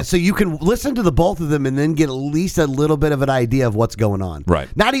 Yeah. So you can listen to the both of them and then get at least a little bit of an idea of what's going on. Right.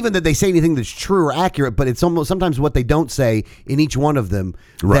 Not even that they say anything that's true or accurate, but it's almost sometimes what they don't say in each one of them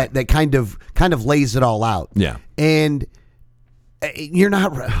that kind of lays it all out. Yeah. And you're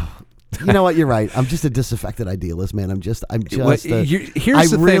not. You know what? You're right. I'm just a disaffected idealist, man. Here's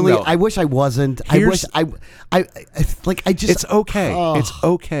the thing, though. I wish I wasn't. It's okay. Oh.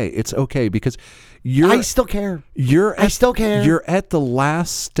 It's okay because I still care. I still care. You're at the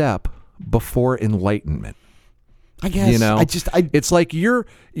last step before enlightenment. I guess. You know, it's like you're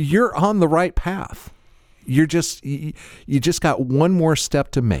on the right path. You just got one more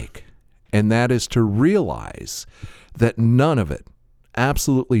step to make, and that is to realize that none of it,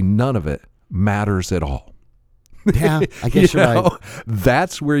 absolutely none of it, matters at all. Yeah, I guess you're right.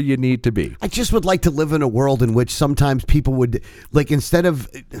 That's where you need to be. I just would like to live in a world in which sometimes people would, like, instead of.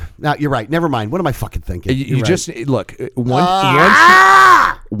 Now, you're right. Never mind. What am I fucking thinking? You just look.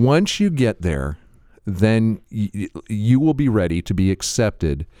 Once you get there, then you will be ready to be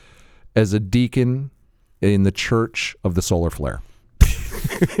accepted as a deacon in the Church of the Solar Flare.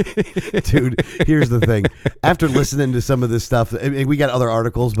 Dude, here's the thing. After listening to some of this stuff, I mean, we got other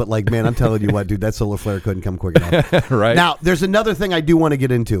articles, but like, man, I'm telling you what, dude, that solar flare couldn't come quick enough. Right. Now, there's another thing I do want to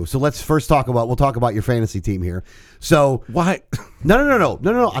get into. So let's first we'll talk about your fantasy team here. So why? No.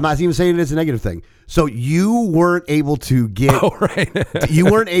 I'm not even saying it as a negative thing. So you weren't able to get, you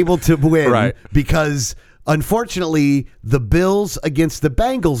weren't able to win because unfortunately, the Bills against the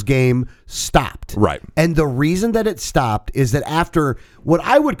Bengals game stopped. Right. And the reason that it stopped is that after what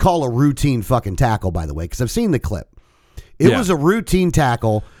I would call a routine fucking tackle, by the way, because I've seen the clip. It was a routine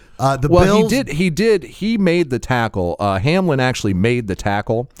tackle. Bills, he made the tackle. Hamlin actually made the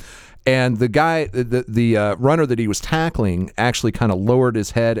tackle. And the guy, the runner that he was tackling actually kind of lowered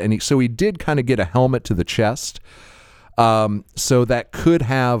his head. And so he did kind of get a helmet to the chest. So that could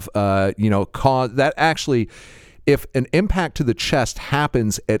have, caused that actually, if an impact to the chest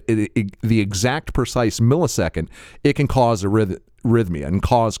happens at the exact precise millisecond, it can cause arrhythmia and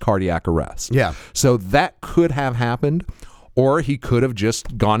cause cardiac arrest. Yeah. So that could have happened, or he could have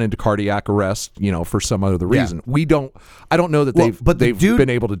just gone into cardiac arrest, for some other reason. Yeah. I don't know that they've been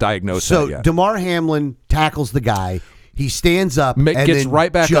able to diagnoose that yet. So Damar Hamlin tackles the guy. He stands up, gets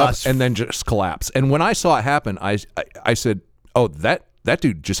right back up, and then just collapse. And when I saw it happen, I said, "Oh, that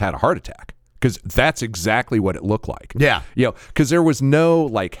dude just had a heart attack," because that's exactly what it looked like. Yeah, because there was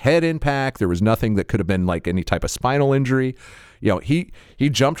no head impact, there was nothing that could have been any type of spinal injury. He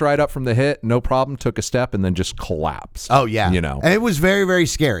jumped right up from the hit, no problem, took a step, and then just collapsed. Oh yeah, and it was very, very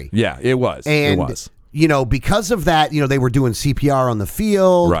scary. Yeah, it was. And, it was. Because of that, they were doing CPR on the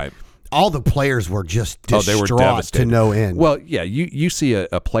field. Right. All the players were just distraught they were devastated. to no end. Well, yeah, you see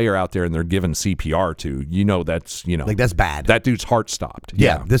a player out there and they're giving CPR to, that's, that's bad. That dude's heart stopped.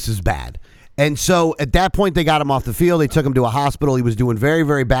 Yeah, this is bad. And so at that point, they got him off the field. They took him to a hospital. He was doing very,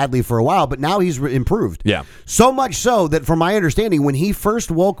 very badly for a while, but now he's improved. Yeah. So much so that, from my understanding, when he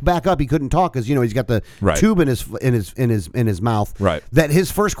first woke back up, he couldn't talk because he's got the tube in his mouth. Right. That his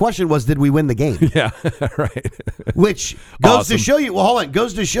first question was, "Did we win the game?" Yeah. Right. Which goes to show you. Well, hold on.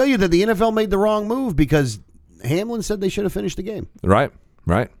 Goes to show you that the NFL made the wrong move because Hamlin said they should have finished the game. Right.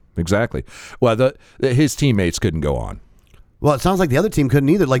 Exactly. Well, his teammates couldn't go on. Well, it sounds like the other team couldn't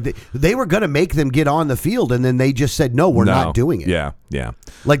either. Like they were going to make them get on the field, and then they just said, "No, we're not doing it." Yeah.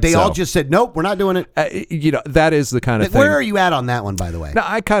 Like they all just said, "Nope, we're not doing it." That is the kind of thing. Where are you at on that one, by the way? No,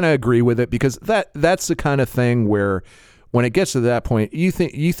 I kind of agree with it because that's the kind of thing where, when it gets to that point, you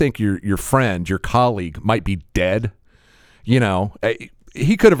think your friend, your colleague might be dead. He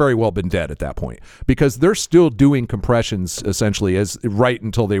could have very well been dead at that point because they're still doing compressions essentially right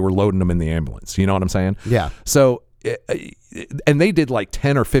until they were loading him in the ambulance. You know what I'm saying? Yeah. So. And they did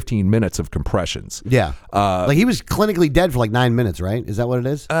 10 or 15 minutes of compressions. Yeah. He was clinically dead for 9 minutes, right? Is that what it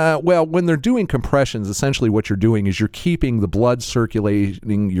is? Well, when they're doing compressions, essentially what you're doing is you're keeping the blood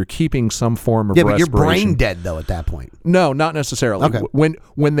circulating, you're keeping some form of respiration. But you're brain dead, though, at that point. No, not necessarily. Okay.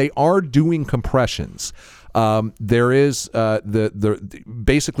 When they are doing compressions, There is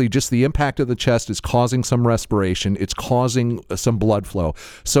basically just the impact of the chest is causing some respiration. It's causing some blood flow.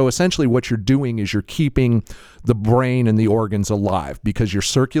 So essentially what you're doing is you're keeping the brain and the organs alive because you're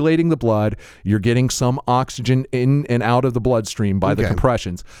circulating the blood. You're getting some oxygen in and out of the bloodstream by the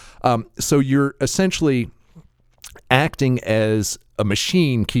compressions. So you're essentially acting as a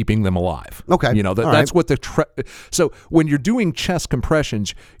machine keeping them alive. Okay. That's what so when you're doing chest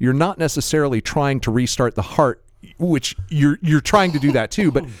compressions, you're not necessarily trying to restart the heart, which you're trying to do that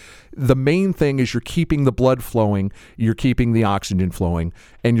too, but the main thing is you're keeping the blood flowing, you're keeping the oxygen flowing,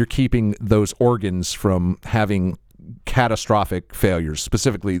 and you're keeping those organs from having catastrophic failures,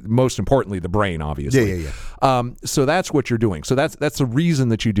 specifically, most importantly, the brain, obviously. So that's what you're doing. So that's the reason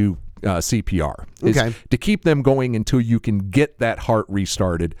that you do CPR, is to keep them going until you can get that heart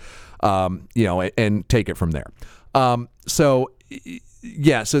restarted, and take it from there. So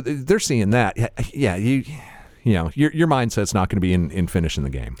they're seeing that. Yeah, your mindset's not going to be in finishing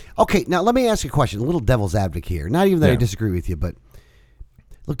the game. Okay, now let me ask you a question, a little devil's advocate here. Not even that I disagree with you, but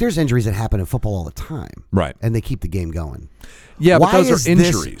look, there's injuries that happen in football all the time. Right. And they keep the game going. Yeah, but those are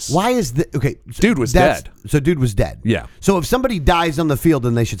injuries. Why is the okay? Dude was dead. So dude was dead. Yeah. So if somebody dies on the field,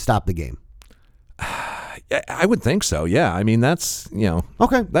 then they should stop the game. I would think so. Yeah. I mean, that's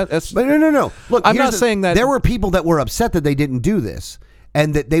okay. That's but no. Look, I'm not saying that there were people that were upset that they didn't do this,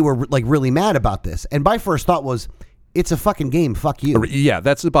 and that they were like really mad about this. And my first thought was, it's a fucking game. Fuck you. Yeah,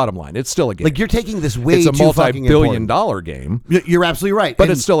 that's the bottom line. It's still a game. Like, you're taking this way too fucking important. It's a multi-billion-dollar game. You're absolutely right. But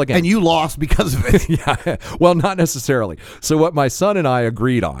it's still a game. And you lost because of it. Yeah. Well, not necessarily. So what my son and I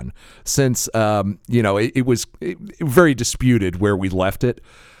agreed on, since, it was very disputed where we left it,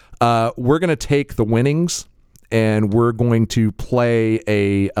 we're going to take the winnings and we're going to play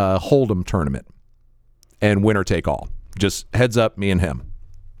a Hold'em tournament and winner take all. Just heads up, me and him.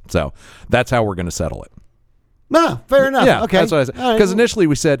 So that's how we're going to settle it. No, fair enough. Yeah, okay. That's what I said. Because initially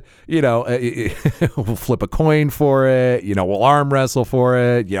we said, we'll flip a coin for it, we'll arm wrestle for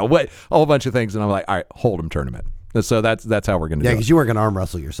it, a whole bunch of things. And I'm like, all right, Hold'em tournament. So that's how we're going to do it. Yeah, because you weren't going to arm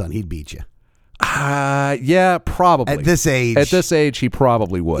wrestle your son. He'd beat you. Yeah, probably. At this age, he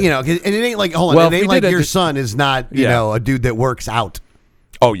probably would. And it ain't like, hold on, Well, it ain't like your son is not, a dude that works out.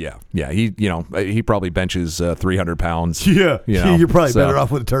 Oh yeah. He probably benches 300 pounds. Yeah, you're probably better off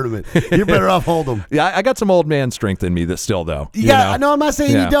with a tournament. You're better off Hold'em. Yeah, I got some old man strength in me that still though. Yeah, no, I'm not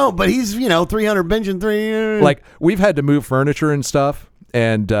saying you don't, but he's 300 benching 3. Like we've had to move furniture and stuff.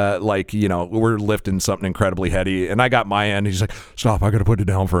 And we're lifting something incredibly heavy, and I got my end. He's like, "Stop! I got to put it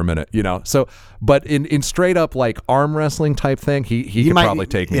down for a minute." So, but in straight up like arm wrestling type thing, he could probably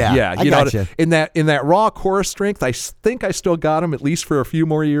take me. Yeah, I gotcha. In that raw core strength, I think I still got him at least for a few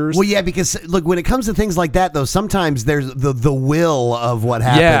more years. Well, yeah, because look, when it comes to things like that, though, sometimes there's the will of what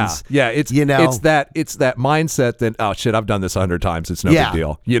happens. Yeah, it's that mindset that, oh shit, I've done this 100 times. It's no big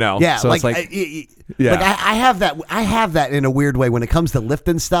deal. Yeah, so it's like. I have that in a weird way when it comes to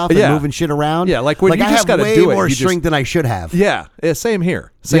lifting stuff and moving shit around. Yeah, like when you just got to do it. I have way more strength than I should have. Yeah, same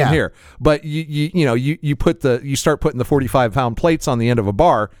here. Here. But you start putting the 45-pound plates on the end of a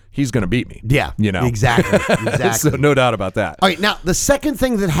bar, he's going to beat me. Yeah, exactly. So no doubt about that. All right, now the second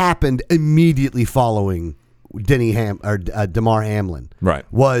thing that happened immediately following Damar Hamlin, right,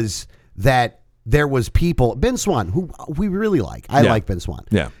 was that there was people, Ben Swann, who we really like. I like Ben Swann.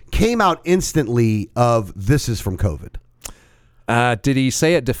 Yeah. Came out instantly of this is from COVID. Did he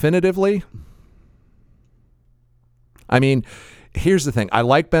say it definitively? I mean, here's the thing. I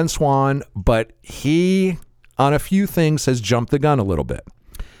like Ben Swann, but he, on a few things, has jumped the gun a little bit.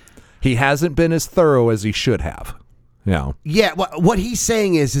 He hasn't been as thorough as he should have. Yeah, what he's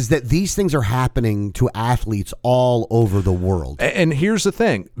saying is that these things are happening to athletes all over the world. And here's the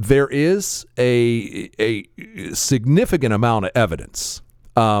thing. There is a significant amount of evidence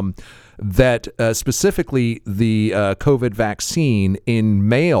that specifically the COVID vaccine in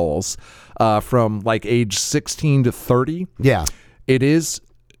males from like age 16 to 30. Yeah.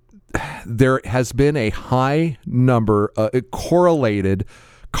 There has been a high number correlated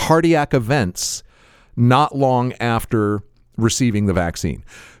cardiac events not long after receiving the vaccine.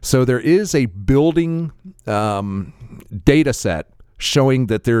 So there is a building data set showing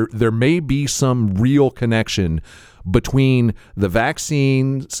that there may be some real connection between the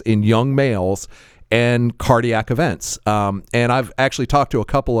vaccines in young males and cardiac events. And I've actually talked to a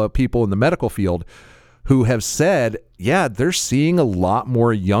couple of people in the medical field who have said, yeah, they're seeing a lot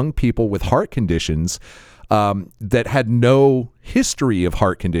more young people with heart conditions that had no history of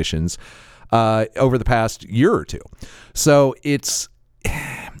heart conditions over the past year or two. So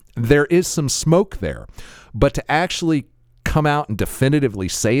there is some smoke there, but to actually come out and definitively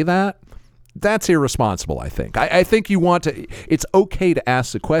say that That's irresponsible, I think. I think you want to, it's okay to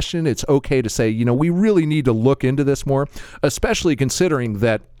ask the question. It's okay to say, we really need to look into this more, especially considering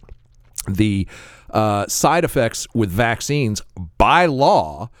that the side effects with vaccines by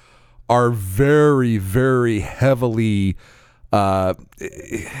law are very, very heavily, they're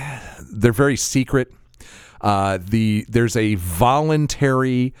very secret. There's a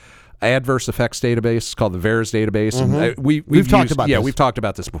voluntary adverse effects database called the VAERS database. And we've talked about this. Yeah, we've talked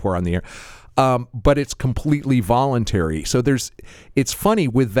about this before on the air. But it's completely voluntary. So it's funny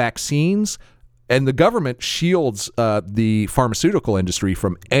with vaccines, and the government shields the pharmaceutical industry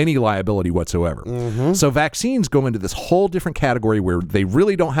from any liability whatsoever. So vaccines go into this whole different category where they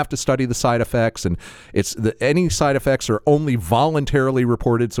really don't have to study the side effects, and any side effects are only voluntarily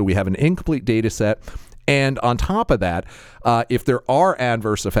reported. So we have an incomplete data set. And on top of that, if there are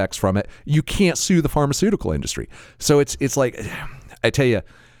adverse effects from it, you can't sue the pharmaceutical industry. So it's like, I tell you,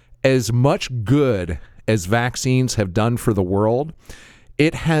 as much good as vaccines have done for the world,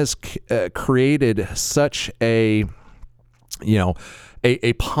 it has created such a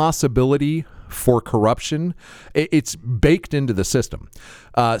possibility for corruption. It's baked into the system.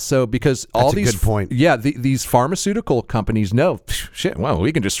 So because That's a good point. Yeah, these pharmaceutical companies know, shit, well,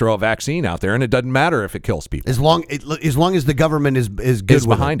 we can just throw a vaccine out there and it doesn't matter if it kills people. As long as the government is good is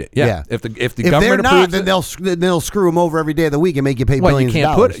behind it. Yeah. If the government they're not, approves then they'll screw them over every day of the week and make you pay billions of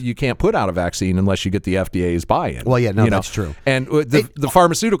dollars. You can't put out a vaccine unless you get the FDA's buy-in. Well, yeah, no, that's true. And the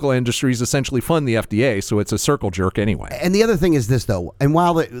pharmaceutical industries essentially fund the FDA, so it's a circle jerk anyway. And the other thing is this, though, and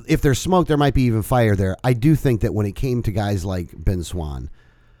while if there's smoke, there might be even fire there, I do think that when it came to guys like Ben Swann,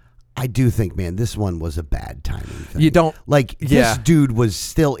 I do think, man, this one was a bad timing thing. You don't this dude was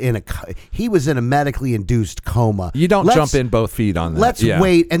still he was in a medically induced coma. You don't jump in both feet on that. Let's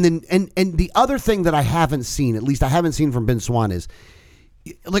wait, and then and the other thing that I haven't seen, at least I haven't seen from Ben Swann, is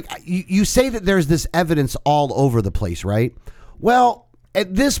like you say that there's this evidence all over the place, right? Well,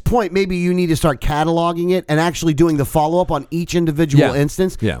 at this point, maybe you need to start cataloging it and actually doing the follow-up on each individual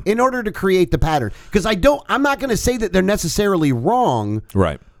instance in order to create the pattern. Because I'm not going to say that they're necessarily wrong.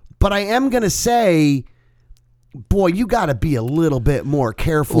 Right. But I am going to say, boy, you got to be a little bit more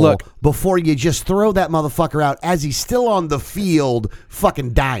careful before you just throw that motherfucker out as he's still on the field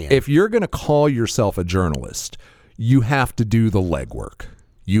fucking dying. If you're going to call yourself a journalist, you have to do the legwork.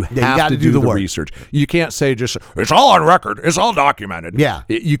 You have to do the research. You can't say just, it's all on record. It's all documented. Yeah.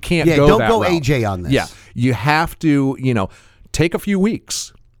 You can't go don't that go route. AJ on this. Yeah. You have to, take a few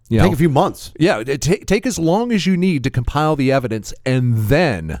weeks. Take a few months. Yeah. Take as long as you need to compile the evidence and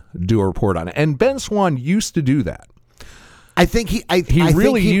then do a report on it. And Ben Swann used to do that. I think he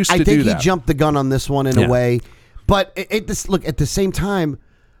jumped the gun on this one in a way. But at the same time,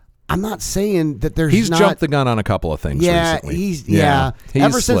 I'm not saying that he's jumped the gun on a couple of things recently. He's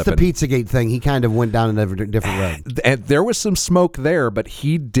ever since the Pizzagate thing, he kind of went down a different road. And there was some smoke there, but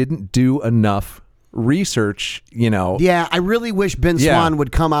he didn't do enough research, Yeah, I really wish Ben Swann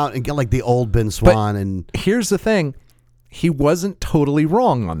would come out and get like the old Ben Swann. And here's the thing, he wasn't totally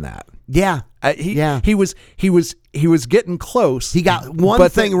wrong on that. Yeah. He was getting close. He got one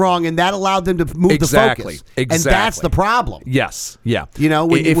thing wrong, and that allowed them to move the focus. Exactly. And that's the problem. Yes. Yeah.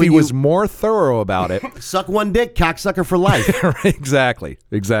 If he was more thorough about it. Suck one dick, cocksucker for life. Exactly.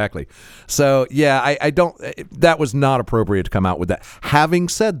 So, I don't, that was not appropriate to come out with that. Having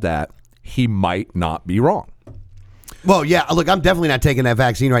said that, he might not be wrong. Well, yeah, look, I'm definitely not taking that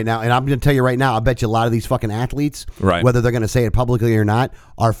vaccine right now, and I'm going to tell you right now, I bet you a lot of these fucking athletes, whether they're going to say it publicly or not,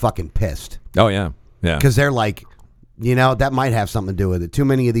 are fucking pissed. Oh, yeah. Because they're like, that might have something to do with it. Too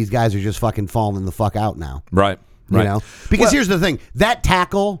many of these guys are just fucking falling the fuck out now. Right. Because here's the thing, that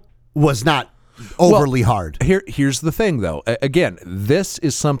tackle was not overly hard. Here's the thing, though. Again, this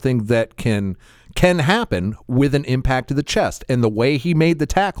is something that can happen with an impact to the chest. And the way he made the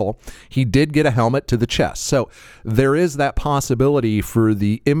tackle, he did get a helmet to the chest. So there is that possibility for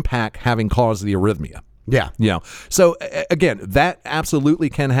the impact having caused the arrhythmia. Yeah. So again, that absolutely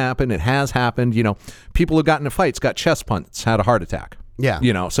can happen. It has happened. People who got into fights, got chest punts, had a heart attack.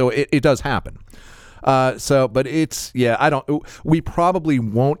 Yeah. So it does happen. But it's, we probably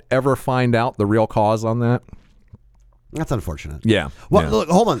won't ever find out the real cause on that. That's unfortunate. Yeah. Well, look,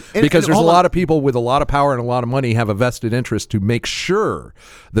 hold on. Because there's a lot of people with a lot of power and a lot of money have a vested interest to make sure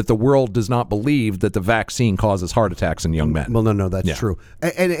that the world does not believe that the vaccine causes heart attacks in young men. Well, no, that's true.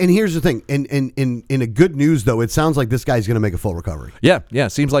 And here's the thing. In a good news, though, it sounds like this guy's going to make a full recovery. Yeah.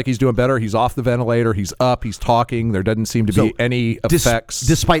 Seems like he's doing better. He's off the ventilator. He's up. He's talking. There doesn't seem to be any effects.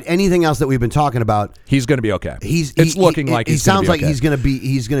 Despite anything else that we've been talking about, he's going to be okay. It's looking like he's going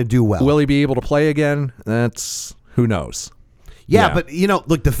to do well. Will he be able to play again? Who knows? Yeah, but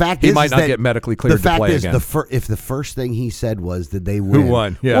look, the fact he might not get medically cleared to play again. If the first thing he said was that they win, who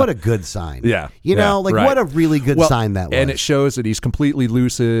won? Yeah. What a good sign. Yeah, what a really good sign that was. And it shows that he's completely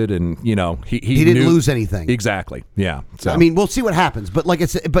lucid, and he didn't lose anything. Exactly. Yeah. So. I mean, we'll see what happens, but like I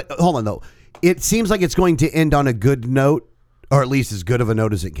said, but hold on though, it seems like it's going to end on a good note. Or at least as good of a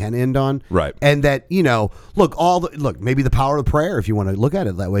note as it can end on. Right. And that, maybe the power of prayer, if you want to look at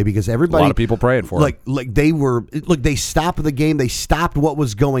it that way, because everybody. A lot of people praying for him. They stopped the game. They stopped what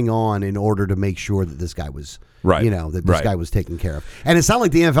was going on in order to make sure that this guy was, right. Guy was taken care of. And it's not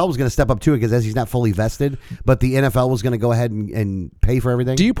like the NFL was going to step up to it because as he's not fully vested, but the NFL was going to go ahead and pay for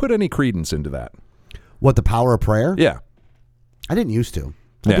everything. Do you put any credence into that? What, the power of prayer? Yeah. I didn't used to.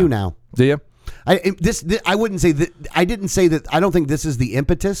 I do now. Do you? I wouldn't say that. I didn't say that. I don't think this is the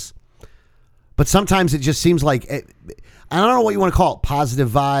impetus, but sometimes it just seems like I don't know what you want to call it. Positive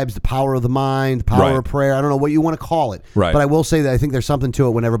vibes, the power of the mind, the power of prayer. I don't know what you want to call it. Right. But I will say that I think there's something to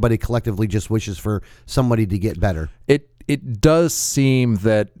it when everybody collectively just wishes for somebody to get better. It does seem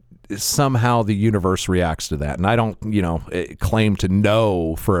that somehow the universe reacts to that, and I don't claim to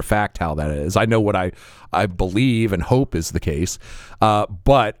know for a fact how that is. I know what I believe and hope is the case,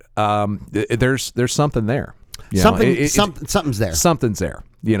 but there's something there. Something's there. Something's there.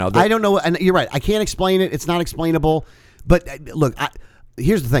 I don't know, and you're right. I can't explain it. It's not explainable. But look,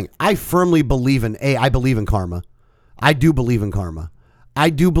 here's the thing. I firmly believe I believe in karma. I do believe in karma. I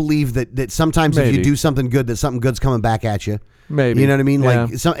do believe that sometimes if you do something good, that something good's coming back at you. Maybe. You know what I mean? Yeah.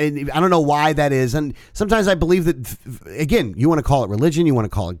 I don't know why that is. And sometimes I believe that, again, you want to call it religion, you want to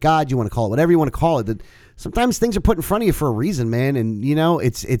call it God, you want to call it whatever you want to call it, that sometimes things are put in front of you for a reason, man. And,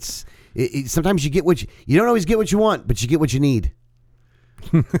 it's sometimes you get you don't always get what you want, but you get what you need.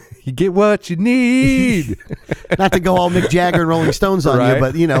 You get what you need. Not to go all Mick Jagger and Rolling Stones on you,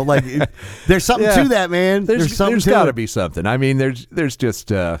 but there's something to that, man. There's got to be something. I mean, there's just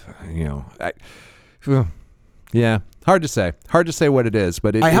hard to say. Hard to say what it is,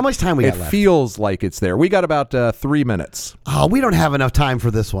 but how much time we got left? It feels like it's there. We got about 3 minutes. Oh, we don't have enough time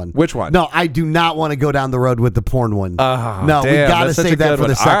for this one. Which one? No, I do not want to go down the road with the porn one. No, we got to save that for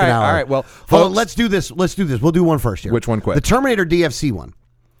the second hour. All right, well, folks, let's do this. We'll do one first here. Which one quick? The Terminator DFC one.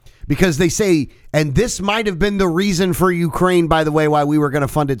 Because they say, and this might have been the reason for Ukraine, by the way, why we were going to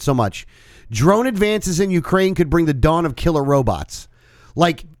fund it so much. Drone advances in Ukraine could bring the dawn of killer robots.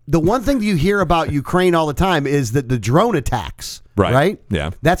 Like, the one thing you hear about Ukraine all the time is that the drone attacks. Right? Yeah.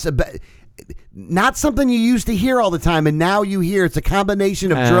 That's not something you used to hear all the time, and now you hear it's a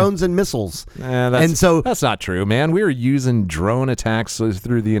combination of drones and missiles. And so that's not true, man. We were using drone attacks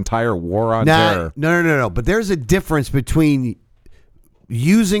through the entire war on terror. No. But there's a difference between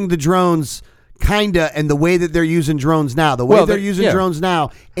using the drones and the way that they're using drones now. The way they're using drones now.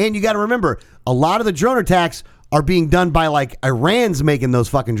 And you got to remember, a lot of the drone attacks are being done by Iran's making those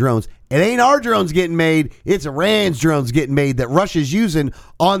fucking drones. It ain't our drones getting made. It's Iran's drones getting made that Russia's using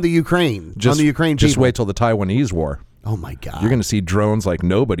on the Ukraine. Just wait till the Taiwanese war. Oh my God. You're going to see drones like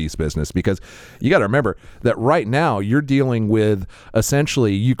nobody's business, because you got to remember that right now you're dealing with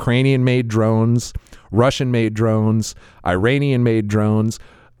essentially Ukrainian-made drones, Russian-made drones, Iranian-made drones.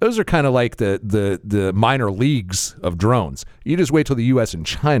 Those are kind of like the minor leagues of drones. You just wait till the U.S. and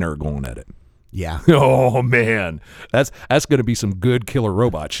China are going at it. Yeah. Oh, man. That's going to be some good killer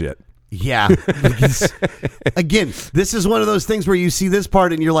robot shit. Yeah. Again, this is one of those things where you see this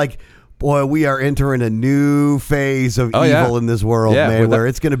part and you're like, boy, we are entering a new phase of evil in this world, man, where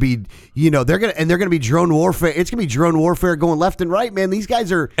it's going to be, they're going to be drone warfare. It's going to be drone warfare going left and right, man. These guys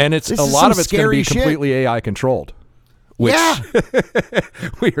are, and a lot of it's going to be completely AI controlled. Which,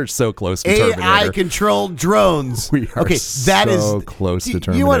 we are so close to Terminator. AI-controlled drones. We are so close to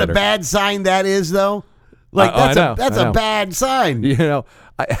Terminator. You know what a bad sign that is, though? That's a bad sign.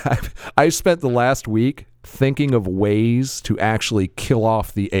 I spent the last week thinking of ways to actually kill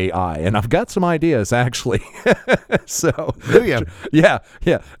off the AI, and I've got some ideas, actually. So, do you? Yeah.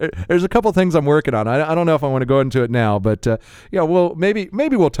 There's a couple things I'm working on. I don't know if I want to go into it now, but maybe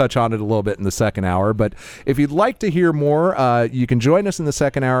we'll touch on it a little bit in the second hour. But if you'd like to hear more, you can join us in the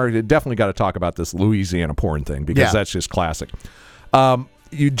second hour. You definitely got to talk about this Louisiana porn thing, because that's just classic.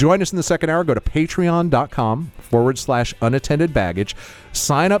 You join us in the second hour, go to patreon.com/unattended baggage.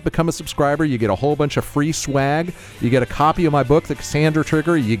 Sign up, become a subscriber. You get a whole bunch of free swag. You get a copy of my book, The Cassandra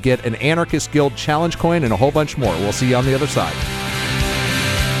Trigger. You get an Anarchist Guild challenge coin and a whole bunch more. We'll see you on the other side.